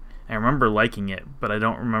 Mm-hmm. I remember liking it, but I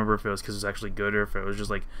don't remember if it was because it was actually good or if it was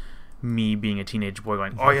just like me being a teenage boy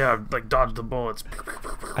going, oh yeah, like dodge the bullets.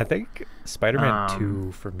 I think Spider-Man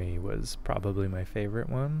 2 for me was probably my favorite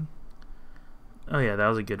one. Oh yeah, that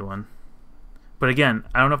was a good one. But again,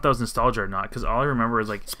 I don't know if that was nostalgia or not because all I remember is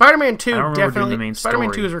like Spider-Man 2 definitely.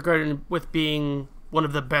 Spider-Man 2 is regarded with being one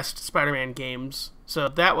of the best Spider-Man games, so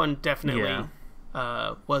that one definitely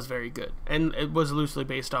was very good, and it was loosely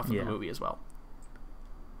based off of the movie as well.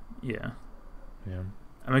 Yeah.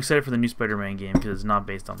 I'm excited for the new Spider-Man game because it's not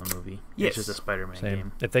based on the movie. Yes. It's just a Spider-Man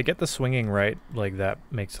game. If they get the swinging right, like that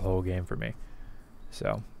makes the whole game for me.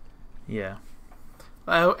 So. Yeah.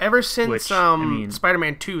 Ever since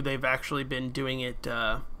Spider-Man 2, they've actually been doing it,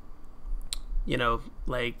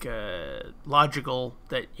 logical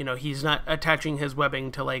that, he's not attaching his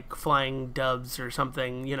webbing to, like, flying doves or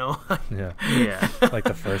something, Yeah. Like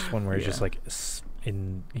the first one where he's just, like,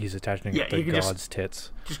 he's attaching it to God's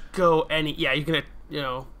tits. Just go you can,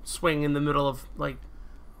 swing in the middle of, like,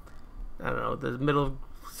 I don't know, the middle of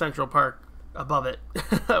Central Park above it.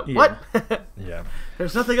 What? Yeah.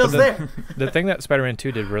 There's nothing else there. The thing that Spider-Man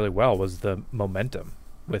 2 did really well was the momentum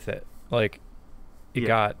with it. Like,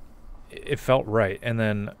 it felt right. And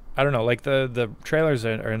then I don't know, like the trailers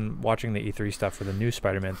and watching the E3 stuff for the new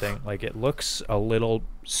Spider-Man thing, like it looks a little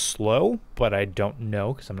slow, but I don't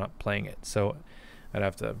know because I'm not playing it. So I'd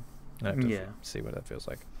have to see what that feels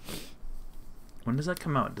like. When does that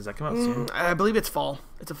come out? Does that come out soon? I believe it's fall.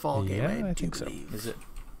 It's a fall game. Yeah, I think so. Is it?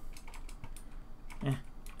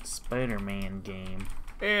 Spider-Man game.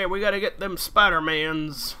 Yeah, we gotta get them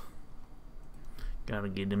Spider-Mans. Gotta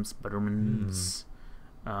get them Spider-Mans.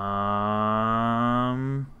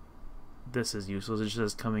 This is useless. It just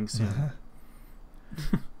says coming soon.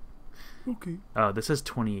 Okay. Oh, this is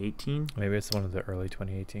 2018. Maybe it's one of the early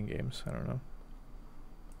 2018 games. I don't know.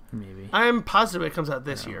 Maybe. I'm positive it comes out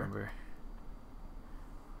this year. Remember.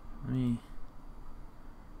 Let me.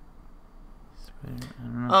 I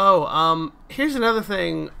don't know. Here's another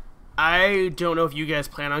thing. I don't know if you guys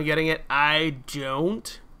plan on getting it. I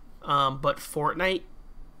don't. But Fortnite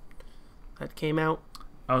that came out.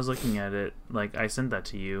 I was looking at it. Like, I sent that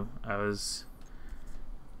to you. I was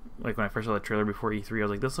like, when I first saw the trailer before E3, I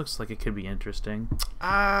was like, this looks like it could be interesting.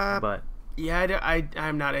 But yeah,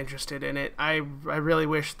 I'm not interested in it. I really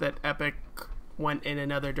wish that Epic went in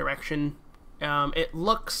another direction. It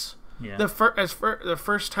looks the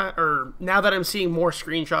first time, or now that I'm seeing more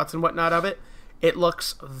screenshots and whatnot of it, it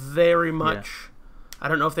looks very much. Yeah. I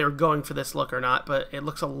don't know if they were going for this look or not, but it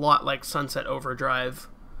looks a lot like Sunset Overdrive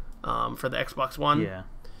for the Xbox One. Yeah.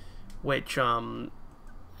 Which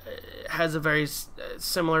has a very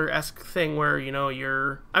similar-esque thing where,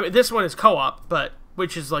 this one is co-op, but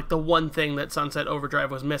which is like the one thing that Sunset Overdrive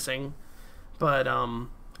was missing. But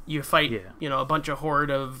you fight, a bunch of horde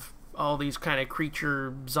of all these kind of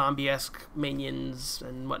creature zombie-esque minions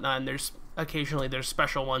and whatnot, and there's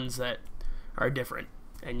special ones that are different,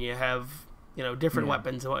 and you have, different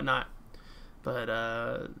weapons and whatnot.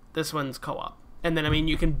 But this one's co-op. And then,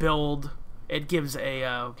 you can build... It gives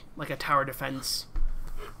a tower defense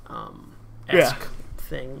esque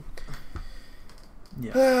thing.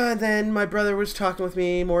 Yeah. Then my brother was talking with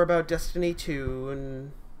me more about Destiny 2,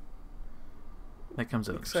 and that comes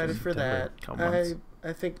out. Excited for that.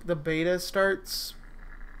 I think the beta starts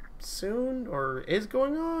soon, or is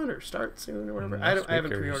going on, or starts soon, or whatever. I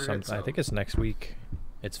haven't pre-ordered it. So. I think it's next week.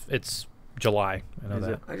 It's July. I know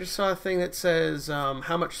that. I just saw a thing that says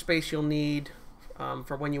how much space you'll need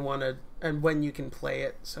for when you want to and when you can play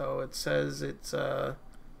it. So it says it's. I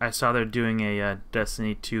saw they're doing a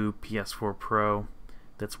Destiny 2 PS4 Pro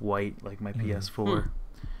that's white like my PS4,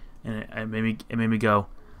 and it made me go,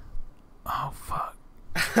 oh fuck.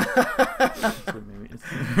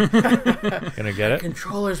 Gonna get it?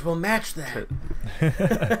 Controllers will match that.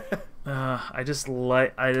 I just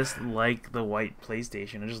like the white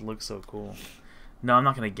PlayStation. It just looks so cool. No, I'm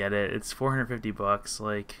not gonna get it. It's $450.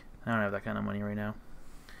 Like, I don't have that kind of money right now.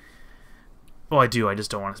 Well, I do. I just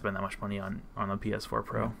don't want to spend that much money on a PS4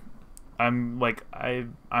 Pro. I'm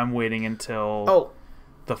waiting until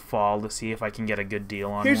the fall to see if I can get a good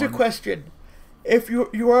deal on. Here's a question: if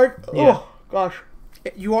you are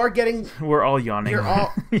you are getting. We're all yawning.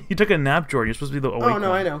 You took a nap, Jordan. You're supposed to be the awake one. Oh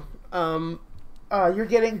no, I know. You're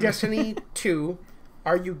getting Destiny 2.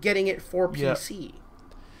 Are you getting it for PC?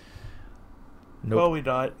 Nope. Probably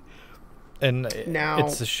not. And now,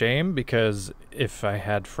 it's a shame because if I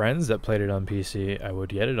had friends that played it on PC, I would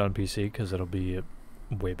get it on PC because it'll be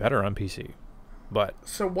way better on PC. But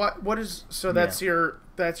so what is that's your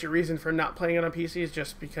reason for not playing it on PC is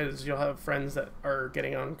just because you'll have friends that are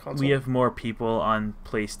getting on console. We have more people on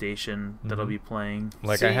PlayStation that'll be playing.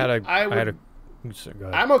 Like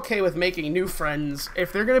I'm okay with making new friends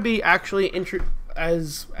if they're going to be actually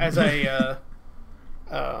as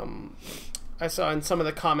I saw in some of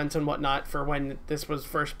the comments and whatnot for when this was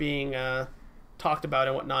first being talked about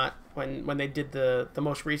and whatnot, when they did the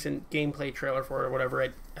most recent gameplay trailer for it or whatever, I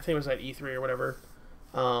think it was at E3 or whatever,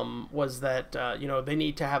 was that they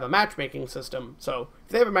need to have a matchmaking system. So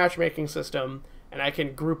if they have a matchmaking system and I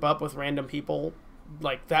can group up with random people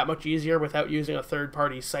like that much easier without using a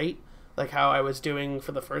third-party site, like how I was doing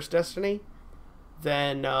for the first Destiny,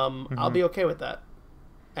 then I'll be okay with that,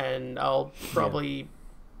 and I'll probably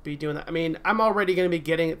be doing that. I'm already going to be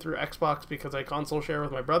getting it through Xbox because I console share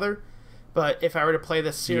with my brother, but if I were to play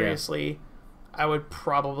this seriously, I would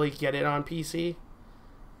probably get it on PC.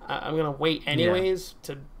 I'm going to wait anyways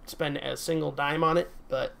to spend a single dime on it,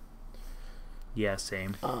 but yeah,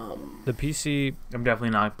 same. The PC, I'm definitely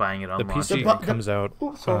not buying it on launch. The PC comes out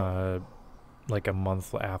like a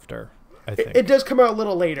month after, I think. It does come out a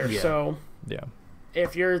little later, so yeah.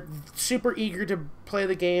 If you're super eager to play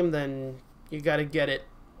the game, then you got to get it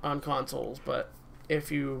on consoles. But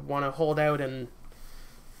if you want to hold out and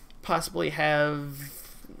possibly have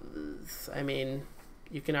I mean,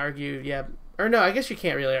 you can argue, yeah, or no, I guess you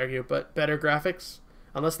can't really argue, but better graphics,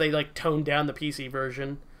 unless they like tone down the PC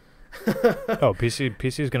version. Oh,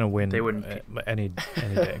 PC is gonna win. They wouldn't any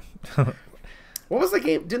day. What was the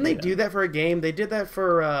game? Didn't they do that for a game? They did that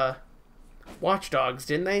for Watch Dogs,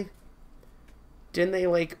 didn't they? Didn't they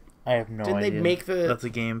like? I have no idea. Didn't they make the? That's a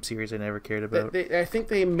game series I never cared about. I think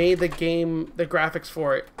they made the game, the graphics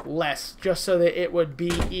for it less, just so that it would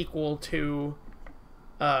be equal to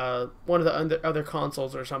one of the other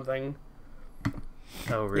consoles or something.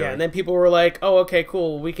 Oh, really? Yeah, and then people were like, "Oh, okay,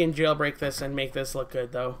 cool. We can jailbreak this and make this look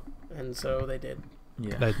good, though." And so they did.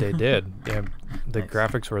 Yeah, they did. Yeah, the Nice.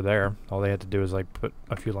 graphics were there. All they had to do was like put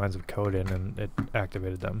a few lines of code in, and it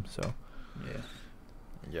activated them. So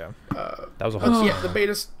yeah, that was a whole. Yeah, the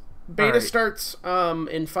beta Alright. starts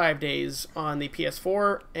in 5 days on the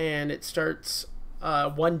PS4, and it starts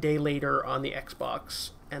 1 day later on the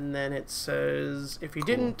Xbox. And then it says if you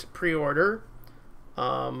didn't pre-order,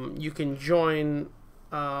 you can join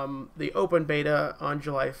the open beta on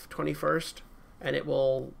July 21st, and it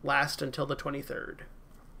will last until the 23rd.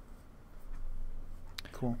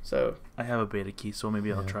 Cool. So I have a beta key, so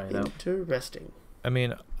maybe I'll try it out. interesting. I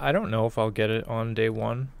mean, I don't know if I'll get it on day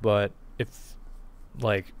one, but if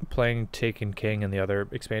like playing Taken King and the other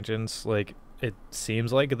expansions, like it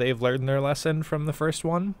seems like they've learned their lesson from the first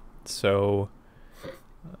one. So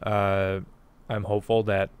I'm hopeful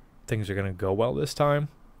that things are gonna go well this time.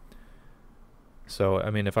 So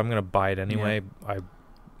I mean, if I'm gonna buy it anyway, I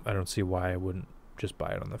don't see why I wouldn't just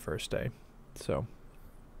buy it on the first day. So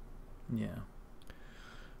Yeah.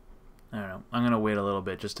 I don't know. I'm gonna wait a little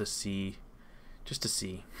bit just to see.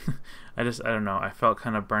 I don't know. I felt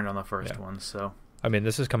kind of burned on the first one, so I mean,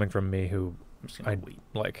 this is coming from me who I'm just gonna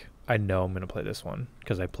wait. I know I'm gonna play this one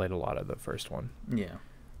because I played a lot of the first one. Yeah.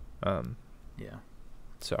 Yeah.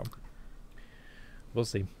 So we'll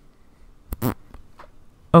see.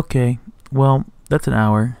 Okay. Well, that's an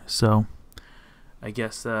hour, so I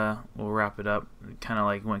guess we'll wrap it up. Kind of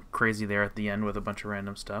like went crazy there at the end with a bunch of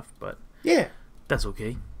random stuff, but Yeah. that's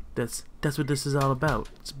okay. That's what this is all about.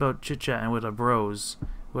 It's about chit-chatting with our bros,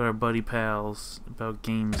 with our buddy pals, about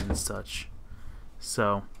games and such.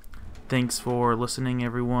 So, thanks for listening,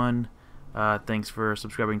 everyone. Thanks for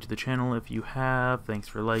subscribing to the channel if you have. Thanks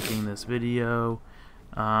for liking this video.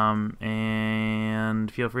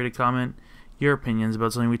 And feel free to comment your opinions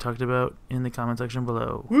about something we talked about in the comment section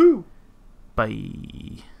below. Woo!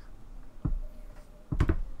 Bye.